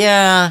know.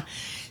 Yeah,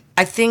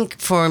 I think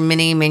for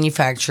many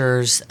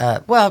manufacturers,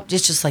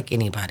 it's just like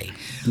anybody.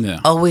 Yeah.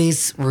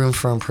 Always room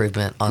for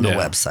improvement on the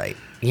website.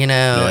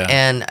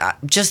 And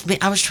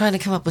I was trying to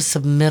come up with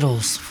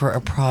submittals for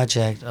a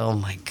project. Oh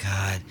my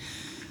God.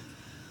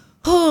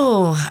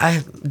 Oh, I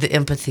have the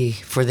empathy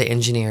for the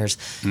engineers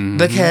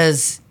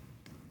because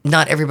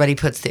not everybody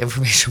puts the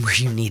information where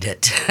you need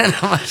it. And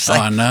I'm just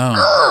I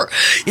know.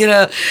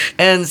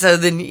 And so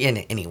then,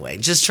 anyway,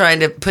 just trying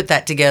to put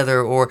that together.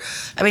 Or,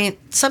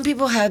 some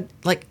people had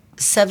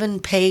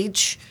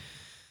 7-page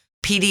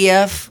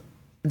PDF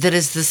that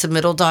is the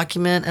submittal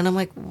document. And I'm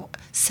like,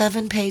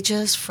 7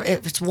 pages?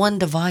 It's one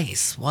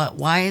device.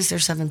 Why is there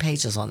 7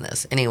 pages on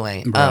this?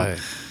 Anyway. Right.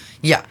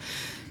 Yeah.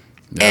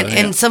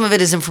 And some of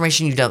it is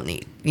information you don't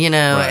need,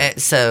 Right.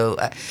 So,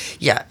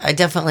 I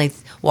definitely,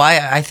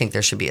 I think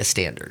there should be a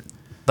standard.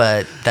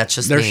 But that's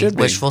just There should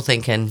be. wishful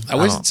thinking. I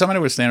wish somebody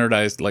would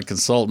standardize like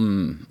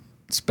consultant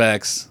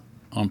specs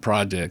on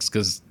projects,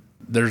 because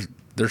there's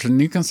a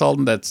new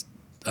consultant that's,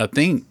 I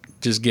think,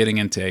 just getting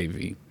into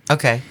AV.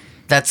 Okay.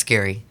 That's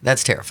scary.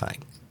 That's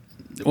terrifying.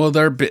 Well,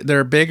 they're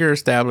a bigger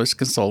established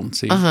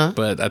consultancy,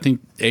 but I think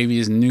AV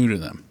is new to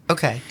them.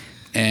 Okay.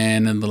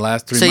 And in the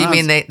last 3 So months,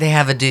 you mean they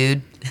have a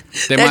dude?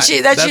 that's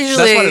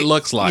usually what it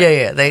looks like.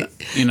 Yeah.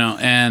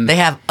 And They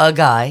have a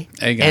guy.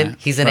 A guy, And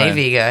he's an right.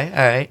 AV guy.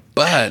 All right.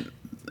 But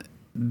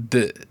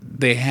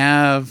they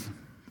have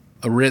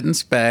a written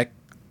spec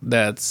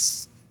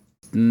that's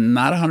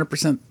not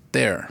 100%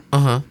 there.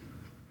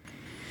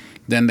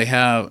 Then they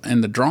have,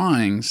 in the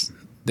drawings,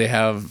 they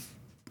have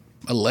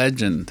a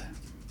legend.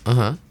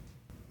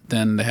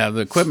 Then they have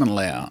the equipment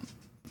layout.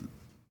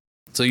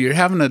 So you're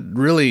having to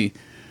really,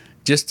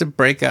 just to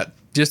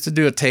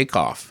do a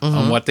takeoff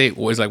on what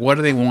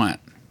do they want?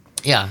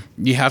 Yeah.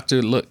 You have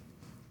to look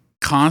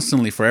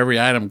constantly for every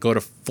item, go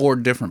to 4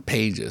 different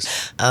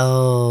pages.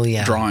 Oh,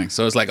 yeah. Drawings.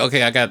 So it's like,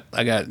 okay, I got,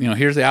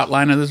 here's the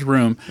outline of this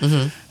room.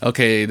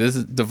 Okay, this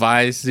is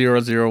device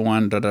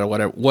 001,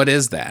 whatever. What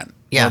is that?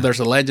 Yeah. Well, there's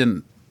a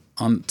legend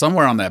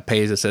somewhere on that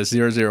page that says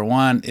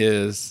 001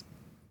 is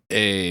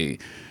a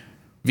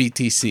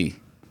VTC.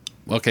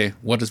 Okay,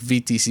 what does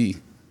VTC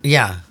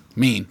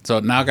mean? So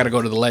now I got to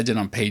go to the legend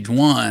on page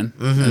 1.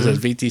 It says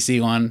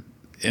VTC 1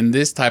 in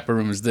this type of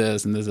room is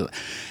this, and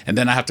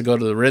then I have to go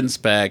to the written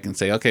spec and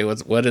say, okay,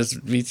 what is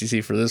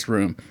VTC for this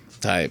room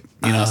type?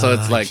 So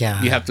it's like you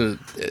have to.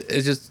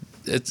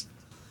 It's.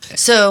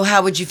 So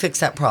how would you fix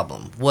that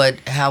problem?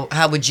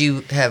 How would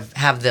you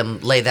have them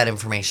lay that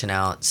information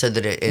out so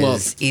that it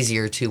is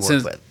easier to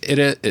work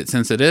with?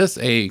 Since it is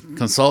a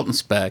consultant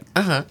spec,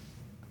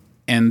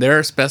 and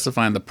they're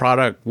specifying the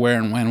product where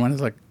and when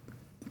it's like,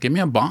 give me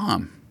a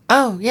bomb.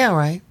 Oh yeah,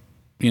 right.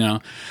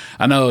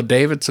 I know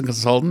David's a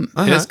consultant.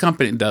 His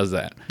company does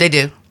that. They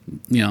do.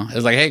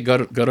 It's like, hey, go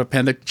to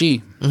Appendix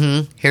G.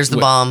 Here's the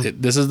bomb.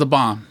 This is the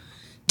bomb.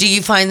 Do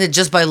you find that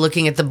just by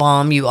looking at the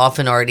bomb, you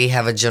often already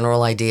have a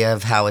general idea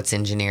of how it's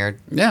engineered?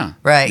 Yeah.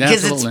 Right. Yeah,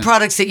 Because it's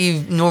products that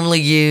you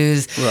normally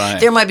use. Right.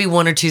 There might be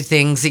 1 or 2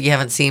 things that you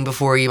haven't seen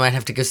before. You might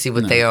have to go see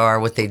what they are,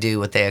 what they do,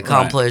 what they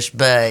accomplish.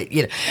 Right. But,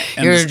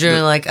 you're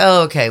generally like,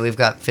 oh, okay, we've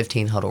got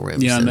 15 huddle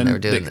rooms and they're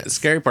doing this. The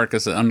scary part,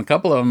 because on a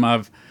couple of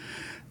them,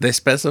 they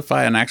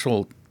specify an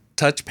actual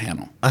touch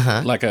panel,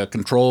 like a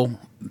control.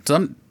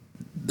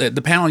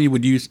 The panel you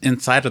would use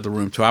inside of the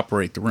room to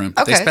operate the room.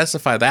 Okay. They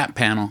specify that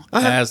panel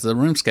as the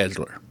room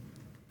scheduler.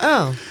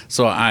 Oh.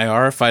 So I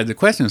RFI'd the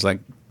questions like,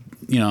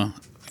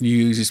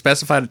 you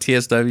specified a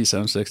TSW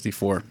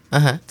 764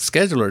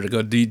 scheduler to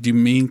go. Do you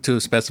mean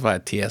to specify a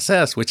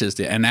TSS, which is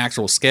an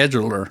actual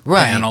scheduler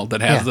panel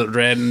that has the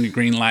red and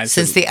green lights?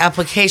 Since the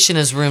application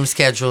is room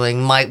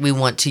scheduling, might we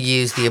want to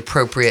use the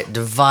appropriate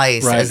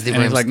device as the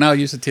room? He's like, no,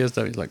 use the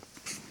TSW. He's like,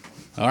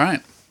 all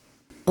right.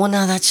 Well,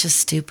 no, that's just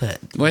stupid.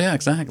 Well, yeah,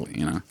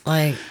 exactly.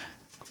 Like,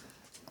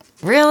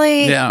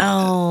 really? Yeah.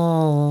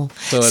 Oh.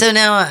 So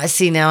now I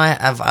see. Now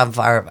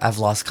I've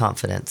lost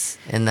confidence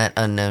in that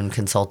unknown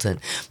consultant,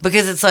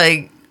 because it's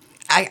like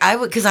I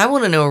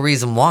want to know a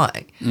reason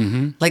why.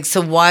 Like,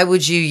 so why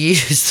would you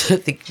use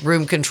the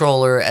room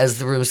controller as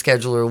the room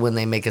scheduler when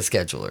they make a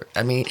scheduler?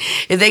 I mean,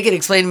 if they could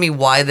explain to me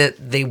why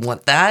that they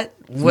want that,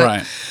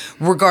 Right.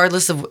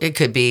 regardless of, it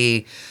could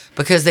be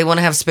because they want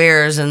to have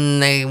spares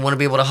and they want to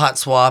be able to hot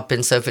swap.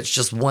 And so if it's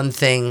just one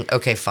thing,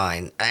 okay,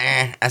 fine.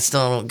 I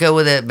still don't go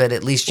with it, but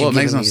at least you Well, it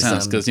makes no me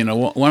sense, because,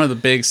 one of the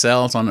big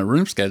sells on the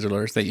room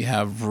scheduler is that you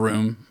have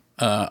room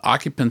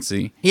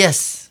occupancy,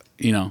 Yes.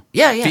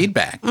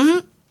 feedback.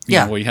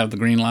 Yeah. Where you have the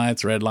green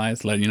lights, red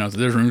lights, letting you know if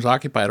there's rooms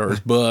occupied or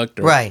it's booked.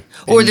 Right.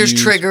 Or there's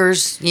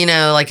triggers,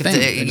 like if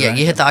Exactly.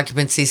 you hit the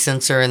occupancy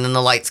sensor and then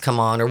the lights come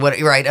on, or what,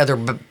 right, other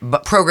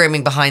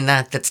programming behind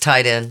that's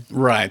tied in.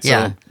 Right.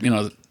 So,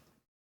 Yeah.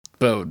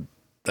 But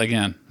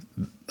again,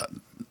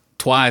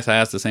 twice I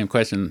asked the same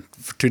question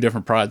for 2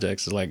 different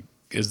projects. It's like,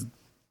 is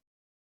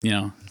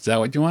that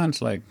what you want?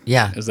 It's like,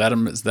 Yeah. Is that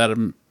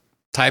a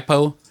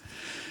typo?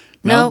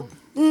 No.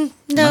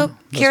 No.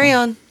 Carry fine.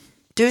 on.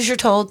 Do as you're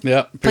told.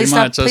 Yeah, pretty Please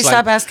much. stop. Please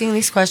stop asking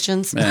these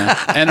questions. Yeah.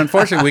 And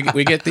unfortunately,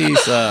 we get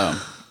these.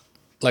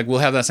 We'll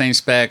have that same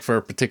spec for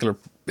a particular,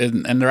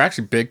 and they're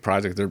actually big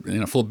projects.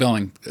 They're full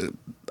billing.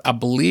 I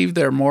believe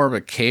they're more of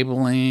a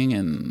cabling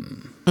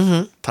and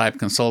type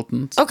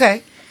consultants.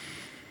 Okay.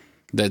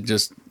 That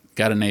just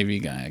got an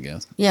AV guy, I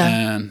guess.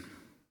 Yeah.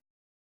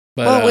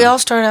 But we all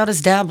start out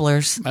as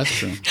dabblers. That's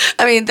true.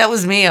 I mean, that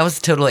was me. I was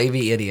a total AV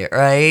idiot,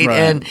 right?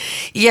 And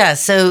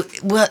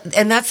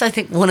and that's, I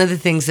think, one of the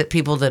things that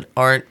people that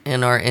aren't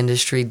in our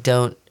industry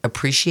don't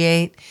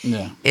appreciate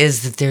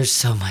is that there's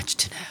so much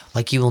to know.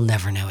 Like, you will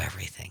never know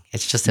everything.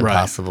 It's just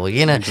impossible,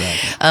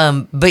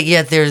 Exactly. But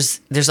yet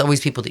there's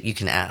always people that you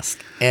can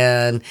ask.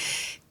 And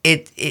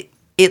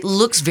it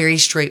looks very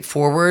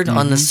straightforward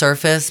on the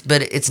surface,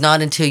 but it's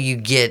not until you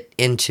get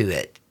into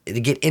it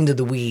get into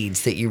the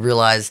weeds that you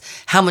realize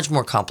how much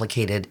more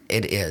complicated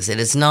it is. It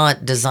is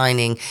not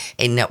designing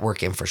a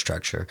network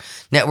infrastructure.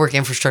 Network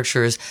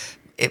infrastructure is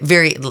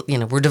very,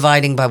 we're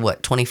dividing by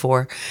what,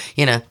 24?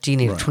 Do you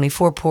need a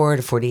 24 port,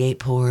 a 48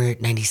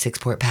 port, 96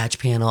 port patch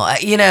panel?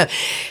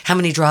 How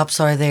many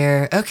drops are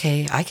there?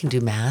 Okay, I can do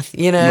math.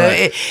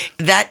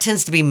 That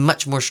tends to be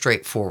much more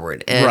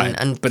straightforward.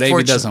 And but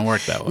AV doesn't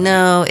work that way.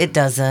 No, it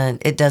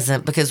doesn't. It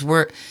doesn't, because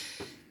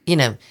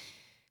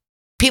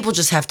people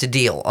just have to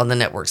deal on the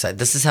network side.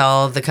 This is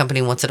how the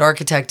company wants it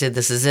architected.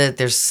 This is it.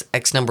 There's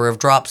X number of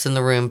drops in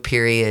the room,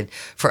 period.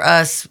 For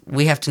us,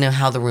 we have to know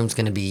how the room's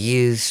going to be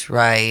used,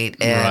 right?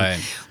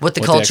 And what the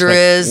culture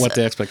is. What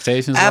the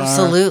expectations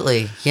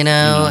Absolutely,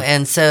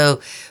 And so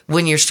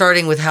when you're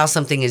starting with how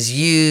something is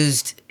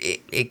used,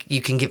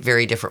 you can get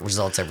very different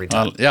results every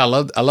time. I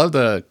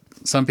love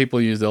some people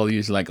they'll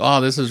use like, oh,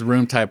 this is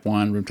room type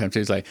 1, room type 2.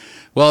 It's like,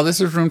 well, this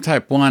is room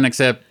type 1,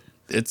 except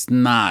it's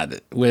not,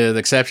 with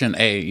exception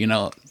A,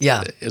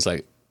 Yeah. It's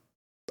like,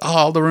 oh,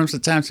 all the rooms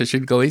at times, it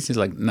should go easy. It's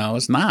like, no,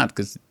 it's not,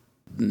 because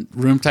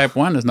room type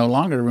 1 is no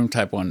longer room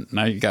type 1.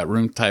 Now you got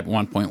room type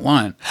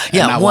 1.1.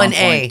 Yeah,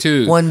 1A,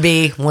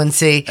 1B,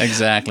 1C.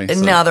 Exactly.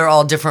 And now they're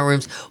all different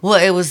rooms.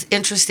 Well, it was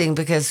interesting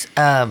because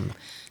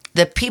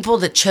the people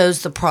that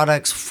chose the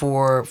products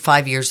for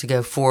 5 years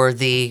ago for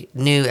the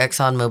new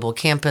ExxonMobil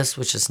campus,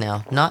 which is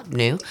now not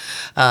new,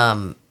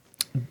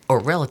 or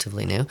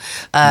relatively new,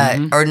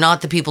 are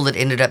not the people that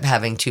ended up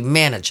having to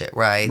manage it,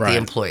 right? The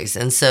employees.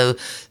 And so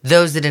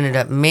those that ended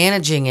up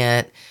managing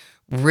it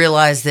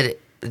realized that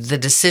the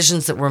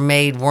decisions that were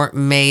made weren't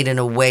made in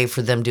a way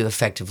for them to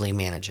effectively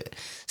manage it.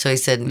 So he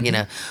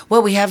said,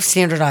 well, we have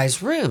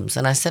standardized rooms.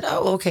 And I said,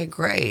 oh, okay,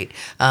 great.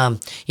 How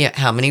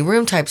many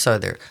room types are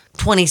there?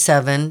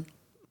 27.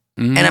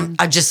 And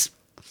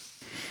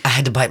I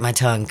had to bite my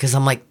tongue, because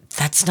I'm like,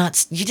 that's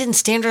not, you didn't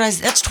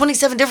standardize, that's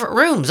 27 different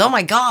rooms. Oh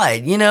my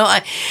God.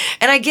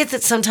 I get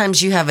that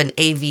sometimes you have an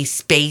AV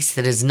space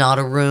that is not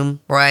a room,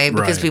 right?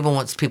 Because people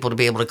want people to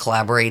be able to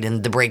collaborate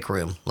in the break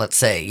room, let's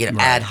say,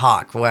 ad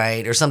hoc,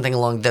 right? Or something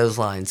along those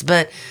lines.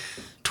 But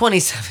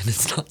 27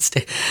 is not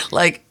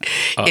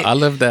I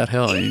live that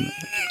hell.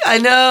 I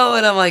know.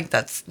 And I'm like,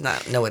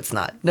 no, it's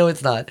not. No,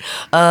 it's not.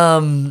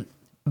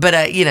 But,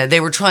 they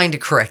were trying to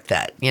correct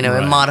that,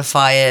 and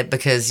modify it,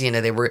 because,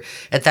 they were,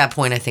 at that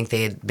point, I think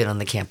they had been on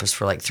the campus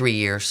for like 3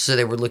 years. So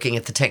they were looking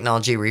at the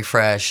technology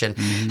refresh and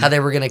how they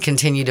were going to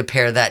continue to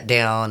pare that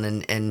down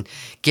and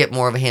get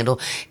more of a handle.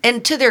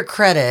 And to their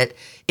credit,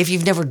 if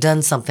you've never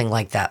done something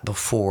like that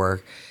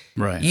before,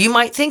 you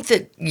might think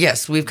that,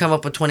 yes, we've come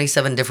up with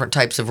 27 different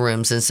types of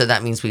rooms, and so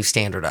that means we've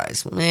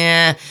standardized.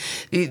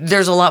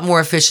 There's a lot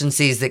more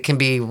efficiencies that can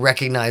be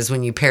recognized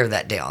when you pare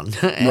that down.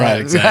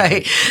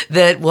 Exactly.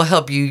 That will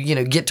help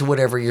you, get to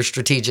whatever your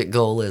strategic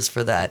goal is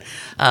for that.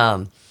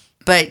 But,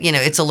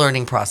 it's a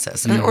learning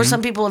process. Or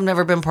some people have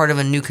never been part of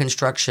a new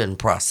construction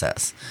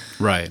process.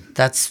 Right.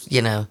 That's,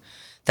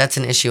 that's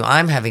an issue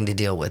I'm having to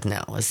deal with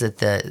now, is that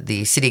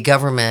the city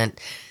government,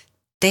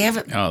 they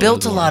haven't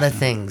built a lot of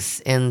things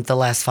in the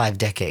last 5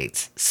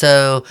 decades.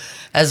 So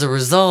as a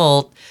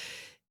result,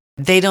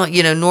 they don't,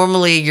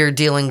 normally you're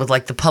dealing with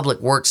like the public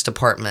works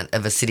department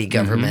of a city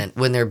government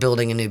when they're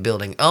building a new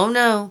building. Oh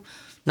no,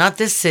 not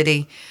this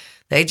city.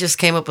 They just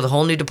came up with a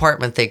whole new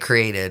department they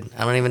created.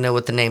 I don't even know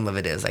what the name of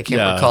it is. I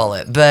can't recall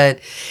it. But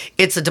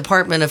it's a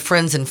department of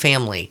friends and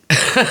family.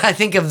 I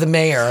think of the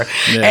mayor.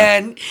 Yeah.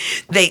 And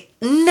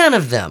none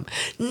of them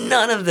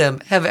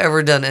have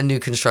ever done a new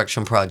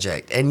construction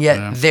project. And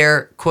yet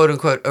they're quote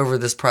unquote over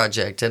this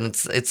project. And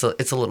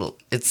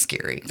it's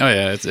scary. Oh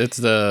yeah, it's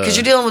because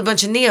you're dealing with a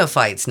bunch of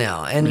neophytes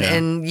now,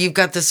 and you've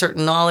got this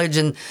certain knowledge,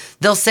 and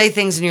they'll say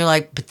things, and you're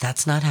like, but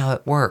that's not how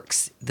it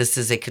works. This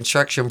is a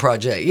construction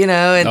project,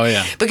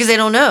 and because they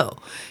don't know,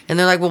 and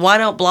they're like, well, why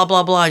don't blah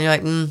blah blah, and you're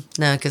like,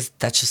 no, because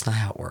that's just not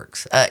how it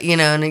works, and you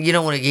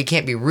don't want to, you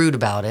can't be rude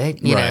about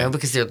it, you know,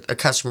 because they're a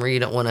customer, you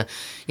don't want to,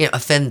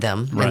 offend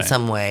them in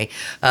some way,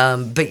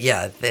 but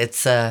yeah,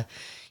 it's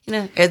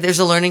there's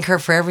a learning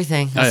curve for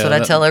everything. That's what I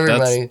tell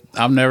everybody.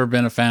 I've never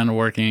been a fan of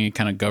working any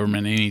kind of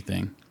government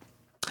anything.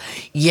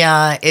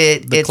 Yeah,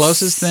 the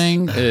closest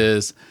thing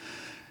is,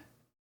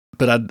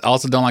 but I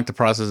also don't like the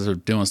process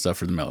of doing stuff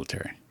for the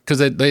military, because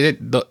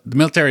the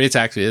military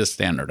is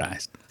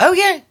standardized. Oh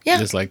yeah.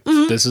 It's like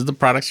this is the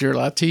products you're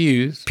allowed to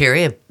use.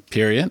 Period.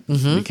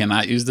 You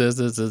cannot use this.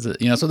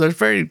 So there's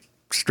very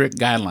strict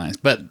guidelines,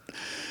 but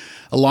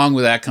along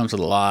with that comes a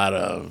lot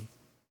of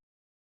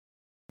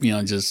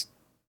just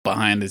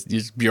behind it,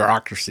 just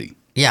bureaucracy.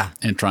 Yeah,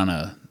 and trying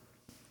to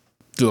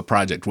do a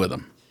project with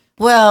them.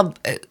 Well,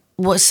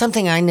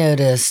 something I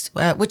noticed,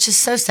 which is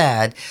so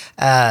sad,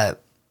 my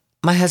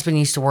husband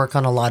used to work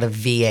on a lot of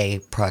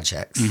VA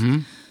projects.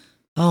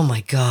 Oh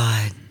my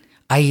God.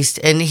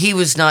 And he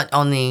was not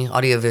on the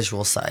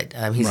audiovisual side.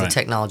 He's a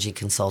technology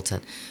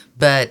consultant,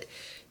 but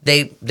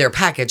their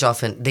package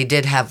often, they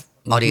did have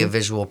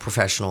audiovisual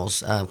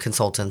professionals,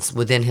 consultants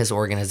within his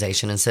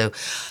organization. And so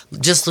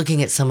just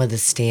looking at some of the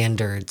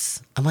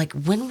standards, I'm like,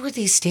 when were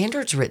these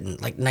standards written?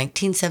 Like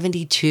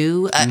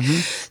 1972?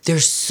 They're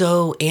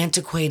so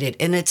antiquated.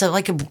 And it's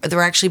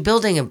they're actually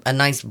building a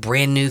nice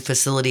brand new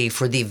facility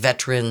for the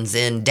veterans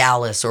in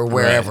Dallas or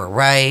wherever,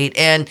 right?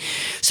 And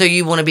so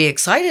you want to be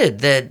excited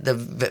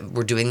that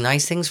we're doing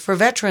nice things for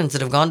veterans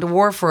that have gone to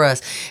war for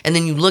us. And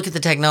then you look at the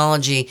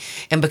technology,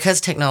 and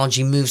because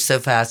technology moves so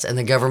fast and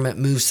the government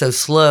moves so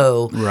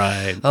slow,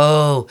 right?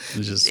 Oh,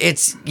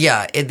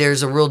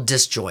 there's a real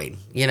disjoint,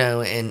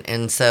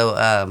 and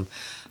so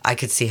I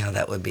could see how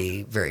that would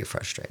be very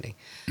frustrating.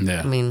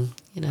 Yeah, I mean,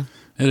 it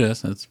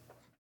is.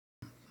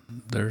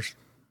 There's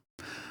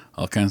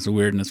all kinds of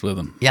weirdness with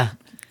them. Yeah.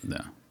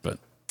 But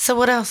so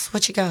what else?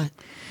 What you got?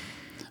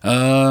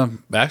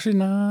 Actually,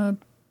 no.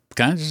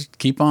 Kind of just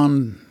keep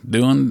on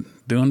doing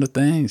the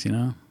things,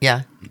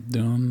 Yeah.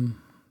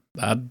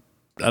 I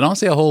don't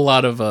see a whole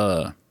lot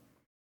of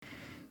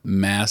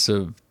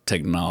massive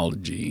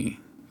technology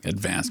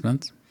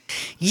advancements.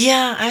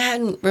 Yeah, I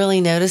hadn't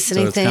really noticed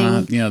anything.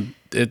 It's kind of,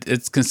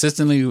 it's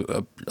consistently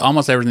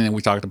almost everything that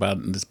we talked about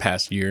in this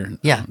past year.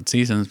 Yeah.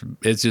 Seasons.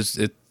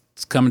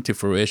 It's coming to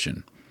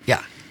fruition.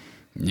 Yeah.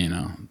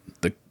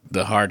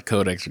 The hard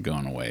codecs are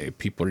going away.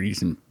 People are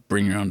using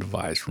bring your own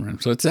device room.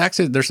 So it's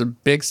actually there's a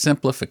big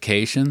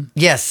simplification.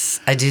 Yes,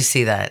 I do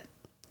see that.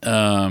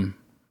 And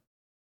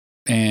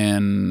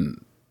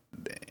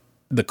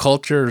the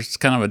culture is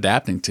kind of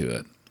adapting to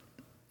it.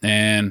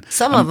 And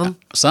some of them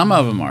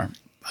are.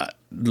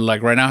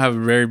 Like right now, I have a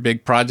very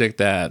big project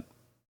that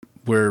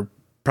we're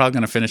probably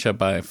going to finish up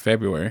by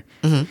February,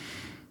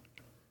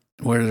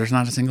 where there's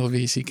not a single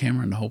VC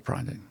camera in the whole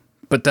project.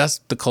 But that's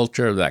the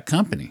culture of that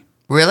company.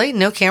 Really?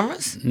 No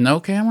cameras? No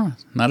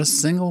cameras. Not a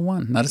single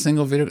one. Not a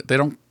single video. They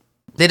don't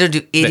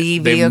do any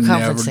video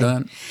conferencing. Never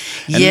done.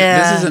 And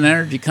this is an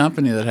energy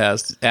company that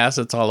has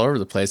assets all over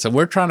the place. So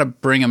we're trying to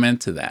bring them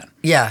into that.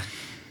 Yeah.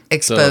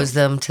 Expose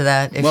them to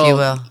that, if you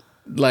will.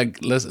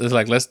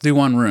 Let's do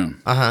one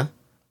room.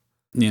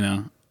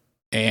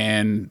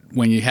 And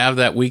when you have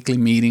that weekly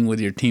meeting with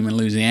your team in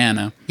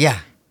Louisiana,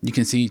 you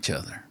can see each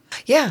other.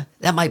 Yeah,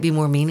 that might be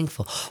more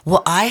meaningful.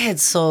 Well, I had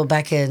sold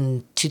back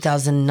in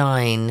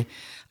 2009,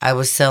 I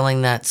was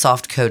selling that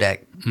soft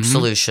codec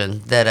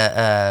solution that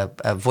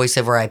a voice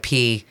over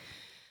IP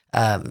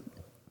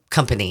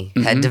company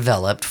had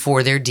developed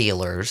for their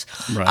dealers.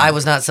 Right. I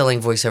was not selling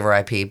voice over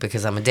IP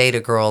because I'm a data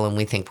girl and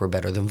we think we're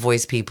better than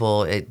voice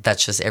people.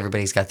 That's just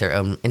everybody's got their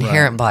own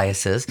inherent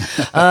biases.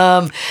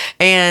 So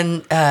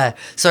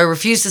I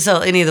refused to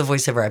sell any of the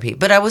voice over IP.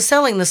 But I was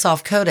selling the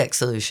soft codec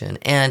solution,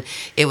 and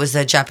it was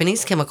a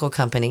Japanese chemical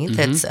company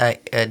that's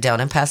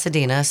down in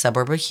Pasadena, a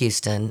suburb of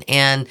Houston.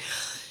 And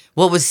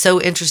what was so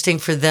interesting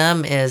for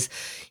them is,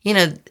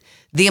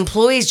 the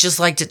employees just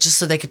liked it just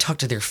so they could talk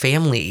to their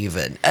family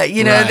even. They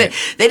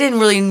didn't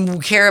really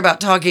care about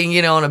talking,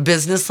 on a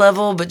business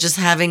level, but just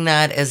having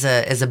that as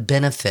a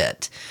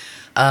benefit,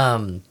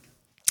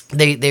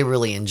 they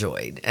really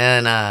enjoyed.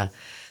 And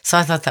so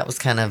I thought that was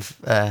kind of,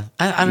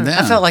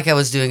 I felt like I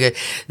was doing good.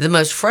 The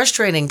most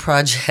frustrating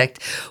project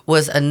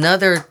was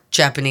another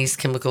Japanese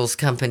chemicals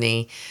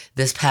company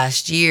this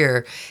past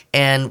year,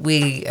 and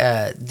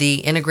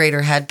the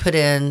integrator had put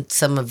in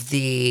some of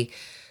the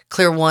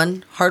Clear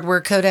One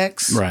hardware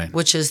codecs,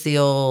 which is the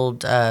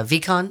old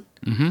Vicon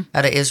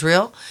out of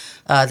Israel.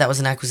 That was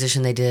an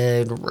acquisition they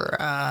did,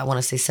 I want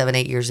to say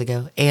 7-8 years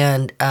ago.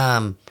 And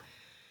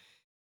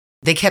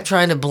they kept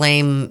trying to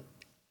blame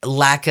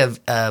lack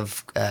of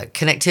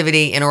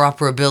connectivity,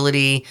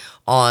 interoperability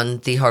on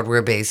the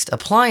hardware-based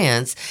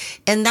appliance.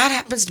 And that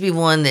happens to be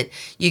one that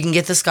you can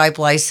get the Skype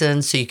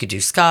license, so you could do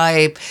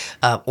Skype,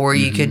 or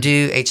you could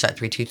do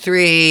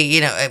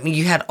H.323.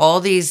 You had all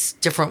these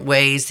different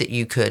ways that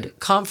you could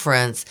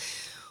conference.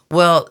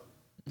 Well,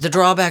 the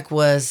drawback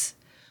was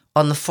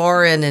on the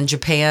far end in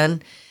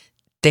Japan,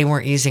 they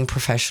weren't using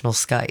professional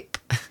Skype.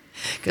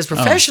 Because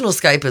professional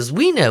Skype, as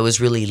we know,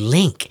 is really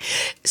Link.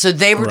 So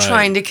they were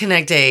trying to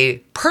connect a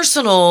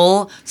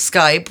personal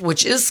Skype,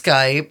 which is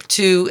Skype,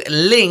 to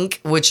Link,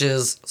 which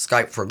is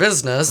Skype for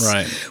Business,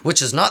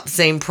 which is not the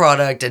same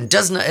product and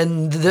does not,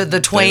 and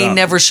the twain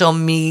never shall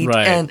meet.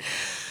 Right. And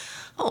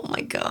oh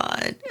my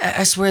God,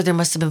 I swear there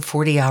must have been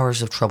 40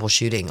 hours of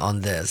troubleshooting on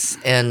this,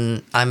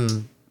 and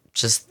I'm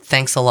just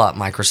thanks a lot,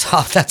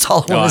 Microsoft. That's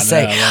all I want to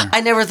say.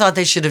 I never thought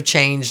they should have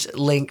changed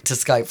Link to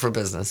Skype for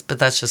Business, but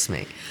that's just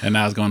me. And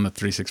now it's going to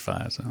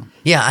 365. So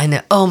yeah, I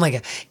know. Oh my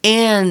God.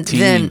 And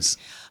Teams.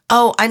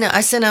 then, I know. I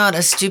sent out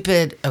a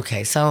stupid.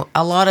 Okay, so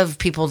a lot of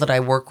people that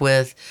I work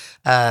with,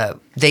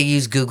 they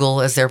use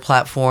Google as their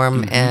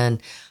platform,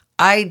 and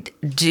I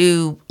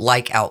do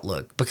like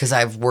Outlook because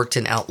I've worked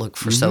in Outlook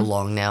for so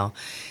long now.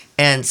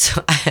 And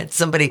so I had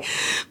somebody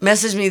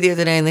message me the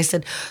other day, and they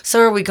said,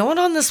 "So are we going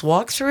on this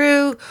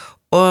walkthrough?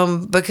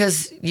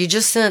 Because you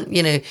just sent,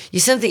 you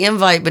sent the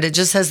invite, but it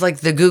just has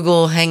like the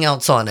Google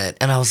Hangouts on it."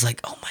 And I was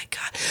like, "Oh my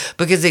God!"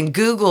 Because in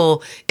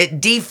Google,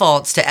 it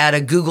defaults to add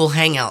a Google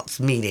Hangouts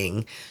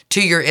meeting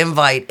to your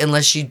invite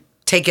unless you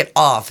take it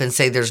off and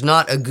say there's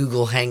not a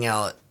Google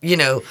Hangout,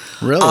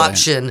 Really?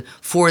 option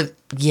for,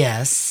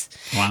 yes.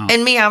 Wow.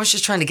 And me, I was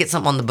just trying to get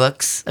something on the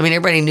books. I mean,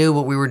 everybody knew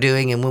what we were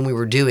doing and when we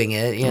were doing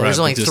it. Right, there's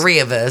only 3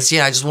 of us.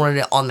 I just wanted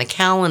it on the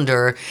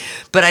calendar,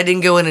 but I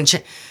didn't go in and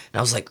check. And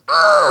I was like,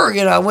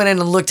 I went in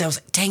and looked. I was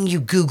like, dang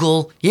you,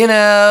 Google,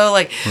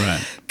 Right.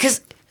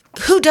 Because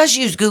who does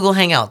use Google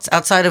Hangouts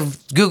outside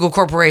of Google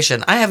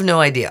Corporation? I have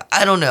no idea.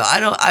 I don't know.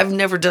 I've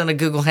never done a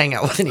Google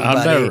Hangout with anybody.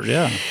 I've never,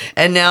 yeah.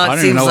 And now I it don't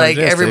even seems know what like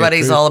it is,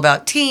 everybody's all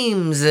about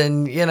Teams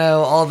and,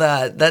 all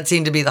that. That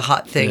seemed to be the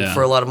hot thing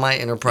for a lot of my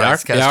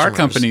enterprise customers. Our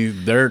company,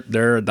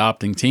 they're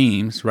adopting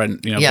Teams, right?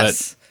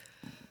 Yes.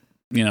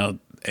 But,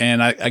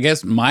 and I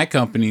guess my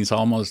company's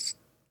almost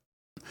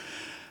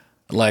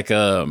like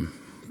a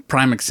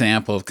prime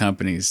example of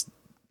companies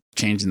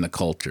changing the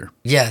culture.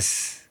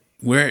 Yes.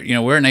 We're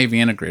an AV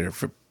integrator,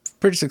 for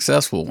pretty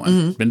successful one.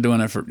 Mm-hmm. Been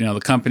doing it for,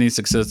 the company's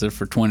existed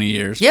for 20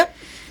 years. Yep.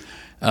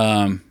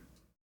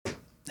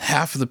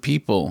 Half of the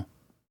people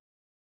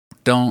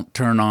don't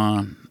turn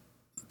on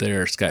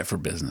their Skype for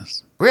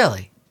Business.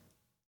 Really?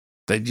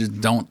 They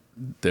just don't.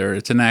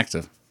 It's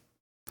inactive.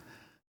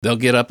 They'll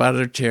get up out of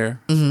their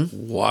chair,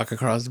 walk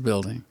across the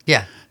building.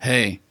 Yeah.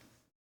 Hey,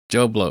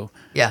 Joe Blow.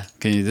 Yeah.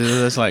 Can you do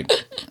this? Like,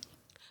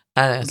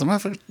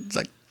 it's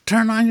like,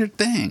 turn on your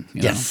thing.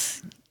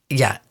 Yes.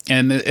 Yeah.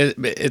 And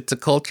it's a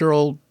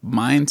cultural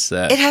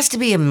mindset. It has to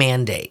be a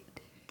mandate.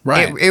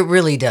 Right. It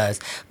really does.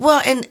 Well,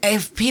 and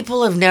if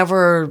people have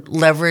never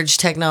leveraged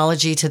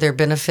technology to their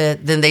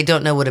benefit, then they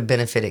don't know what a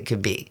benefit it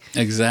could be.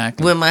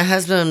 Exactly. When my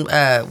husband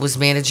was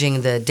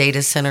managing the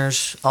data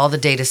centers, all the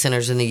data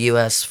centers in the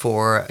U.S.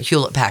 for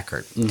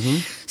Hewlett-Packard. Mm-hmm.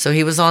 So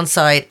he was on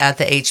site at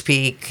the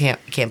HP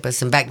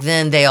campus, and back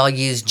then they all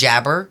used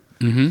Jabber.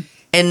 Mm-hmm.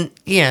 And,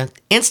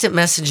 instant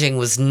messaging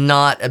was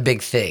not a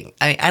big thing.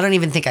 I don't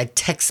even think I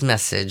text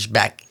message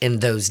back in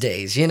those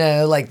days,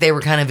 like they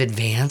were kind of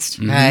advanced,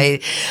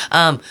 right?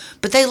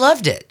 But they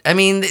loved it. I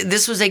mean,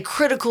 this was a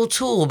critical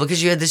tool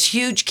because you had this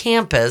huge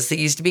campus that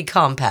used to be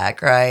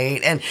compact,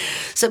 right? And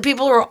so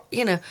people are,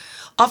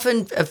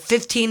 often a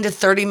 15 to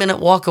 30 minute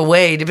walk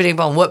away, depending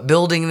upon what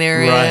building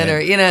they're in, or,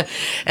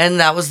 and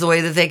that was the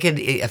way that they could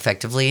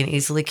effectively and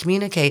easily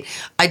communicate.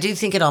 I do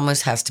think it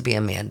almost has to be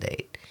a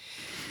mandate.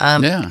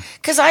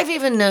 Because I've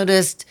even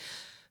noticed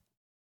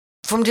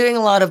from doing a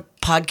lot of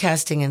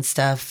podcasting and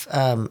stuff,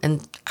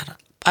 and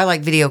I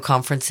like video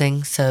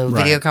conferencing, so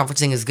video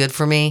conferencing is good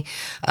for me.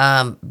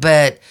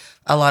 But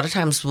a lot of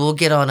times we'll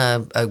get on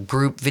a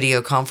group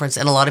video conference,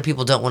 and a lot of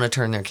people don't want to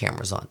turn their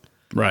cameras on.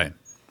 Right.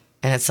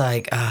 And it's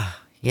like,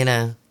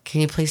 can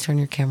you please turn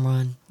your camera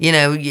on?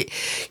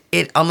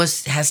 It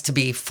almost has to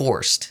be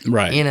forced.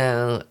 Right.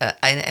 And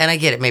I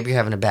get it. Maybe you're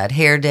having a bad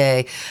hair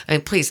day. I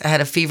mean, please, I had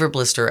a fever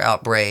blister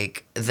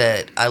outbreak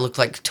that I looked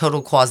like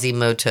total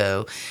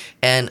Quasimodo,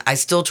 and I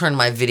still turned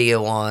my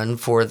video on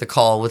for the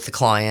call with the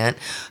client.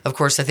 Of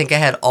course, I think I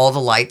had all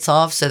the lights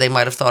off, so they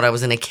might have thought I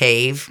was in a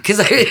cave because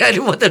I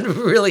didn't want them to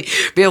really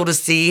be able to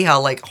see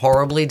how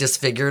horribly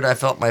disfigured I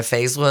felt my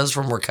face was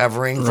from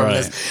recovering from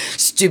this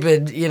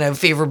stupid,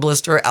 fever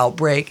blister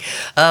outbreak.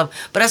 But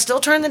I still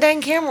turned the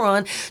dang camera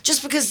on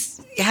just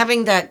because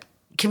having that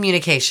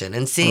communication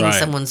and seeing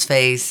someone's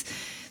face,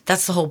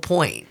 that's the whole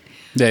point.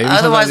 Yeah,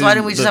 otherwise, why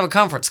didn't we just have a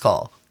conference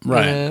call?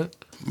 Right.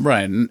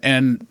 Right.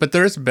 But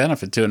there is a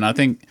benefit to it. And I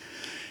think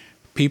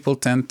people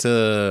tend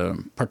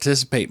to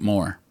participate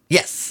more.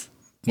 Yes.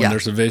 When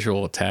there's a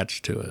visual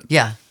attached to it.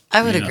 Yeah,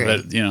 I would agree.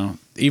 That,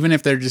 even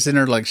if they're just in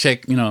there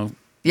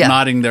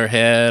nodding their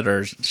head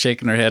or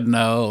shaking their head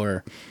no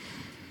or.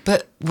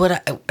 But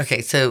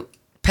so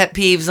pet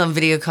peeves on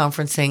video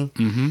conferencing.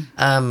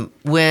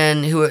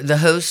 When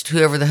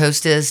whoever the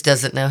host is,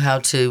 doesn't know how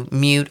to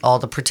mute all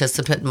the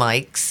participant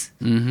mics.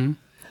 Mm-hmm.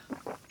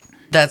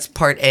 That's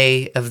part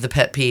A of the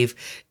pet peeve.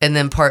 And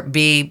then part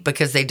B,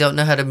 because they don't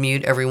know how to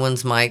mute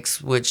everyone's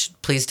mics, which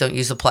please don't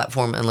use a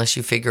platform unless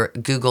you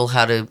Google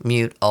how to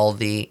mute all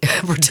the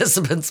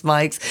participants'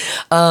 mics,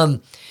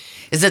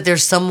 is that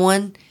there's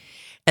someone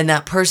and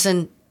that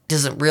person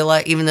doesn't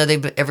realize, even though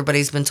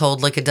everybody's been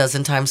told like a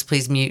dozen times,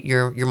 please mute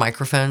your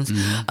microphones.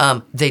 Mm-hmm.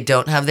 They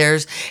don't have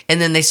theirs, and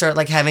then they start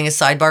having a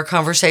sidebar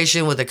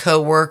conversation with a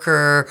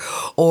coworker,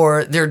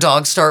 or their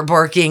dogs start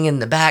barking in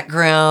the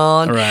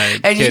background. Right,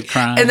 and kid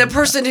crying. And the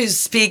person who's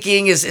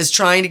speaking is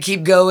trying to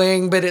keep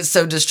going, but it's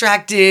so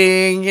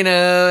distracting,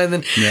 And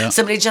then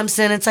somebody jumps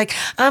in. It's like,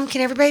 can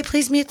everybody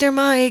please mute their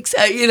mics?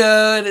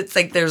 And it's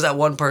like there's that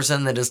one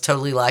person that is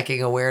totally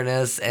lacking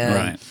awareness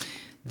and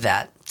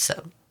that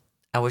so.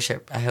 I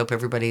hope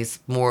everybody's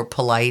more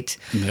polite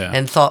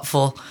and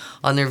thoughtful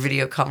on their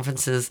video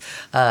conferences,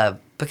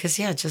 because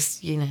I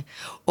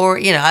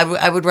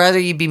would rather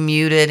you be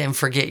muted and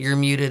forget you're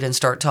muted and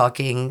start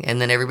talking,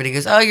 and then everybody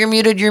goes, oh, you're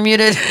muted,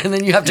 and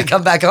then you have to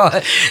come back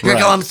on. You're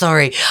like, oh, I'm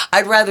sorry.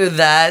 I'd rather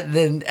that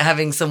than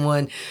having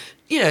someone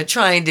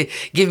trying to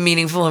give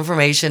meaningful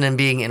information and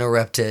being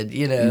interrupted,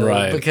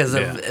 because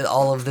of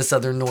all of this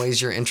other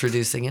noise you're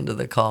introducing into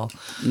the call.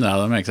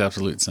 No, that makes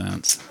absolute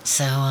sense.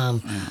 So,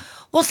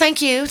 Well,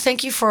 thank you.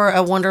 Thank you for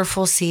a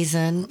wonderful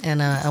season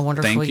and a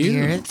wonderful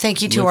year.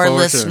 Thank you to our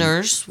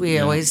listeners. We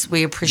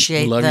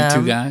appreciate love them. Love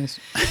you two guys.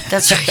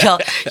 That's right, y'all.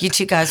 You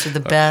two guys are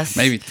the best.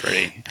 Maybe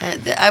three.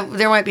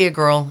 There might be a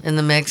girl in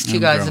the mix. Two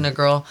guys and a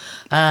girl.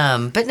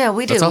 But no,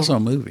 we do. It's also a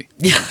movie.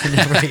 Yeah,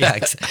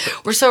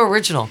 we're so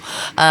original.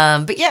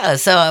 But yeah,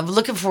 so I'm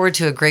looking forward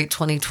to a great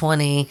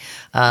 2020.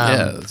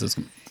 It's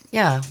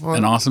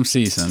an awesome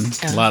season.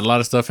 Yeah. A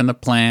lot of stuff in the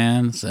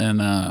plans,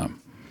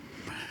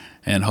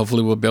 and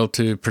hopefully we'll be able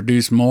to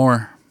produce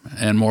more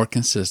and more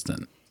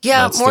consistent.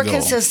 Yeah, that's more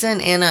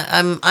consistent, and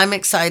I'm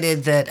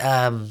excited that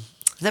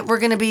that we're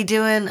going to be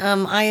doing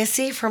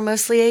ISE for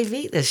Mostly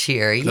AV this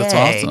year. Yay. That's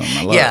awesome.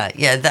 I love it.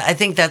 Yeah. I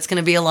think that's going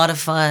to be a lot of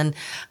fun.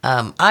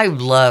 I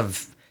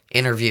love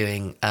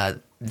interviewing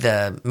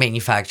the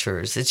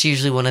manufacturers. It's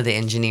usually one of the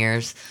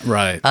engineers,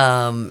 right?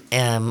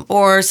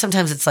 Or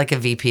sometimes it's like a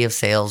VP of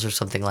sales or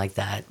something like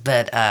that.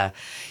 But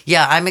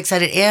yeah, I'm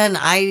excited, and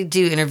I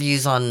do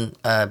interviews on.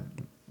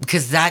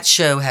 Because that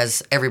show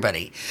has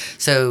everybody.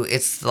 So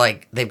it's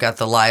like they've got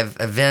the live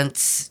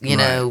events,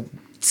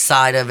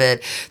 side of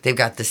it. They've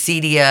got the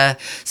CEDIA.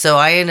 So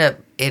I end up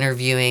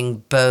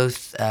interviewing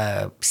both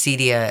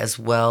CEDIA as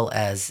well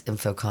as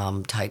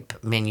Infocom type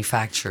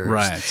manufacturers.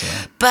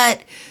 Right.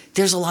 But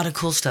there's a lot of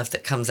cool stuff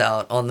that comes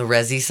out on the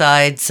Resi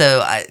side.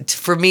 So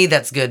for me,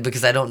 that's good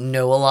because I don't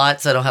know a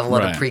lot. So I don't have a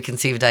lot of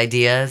preconceived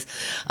ideas.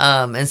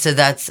 And so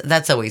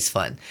that's always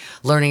fun.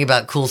 Learning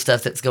about cool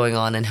stuff that's going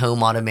on in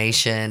home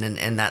automation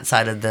and that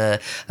side of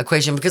the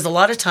equation. Because a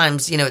lot of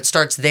times, it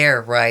starts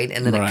there, right?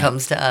 And then it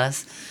comes to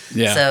us.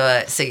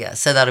 Yeah.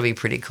 So that'll be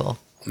pretty cool.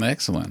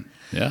 Excellent.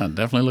 Yeah,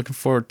 definitely looking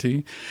forward to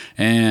you.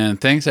 And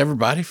thanks,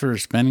 everybody, for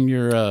spending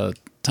your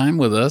time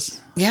with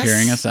us,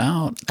 hearing us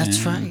out.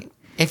 That's right.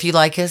 If you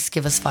like us,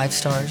 give us 5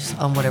 stars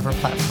on whatever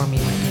platform you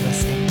might be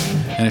listening.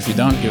 And if you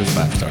don't, give us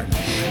 5 stars.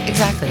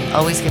 Exactly.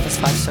 Always give us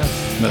 5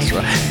 stars. That's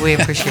right. We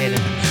appreciate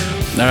it.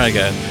 All right,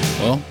 guys.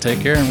 Well, take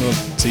care, and we'll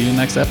see you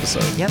next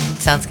episode. Yep.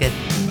 Sounds good.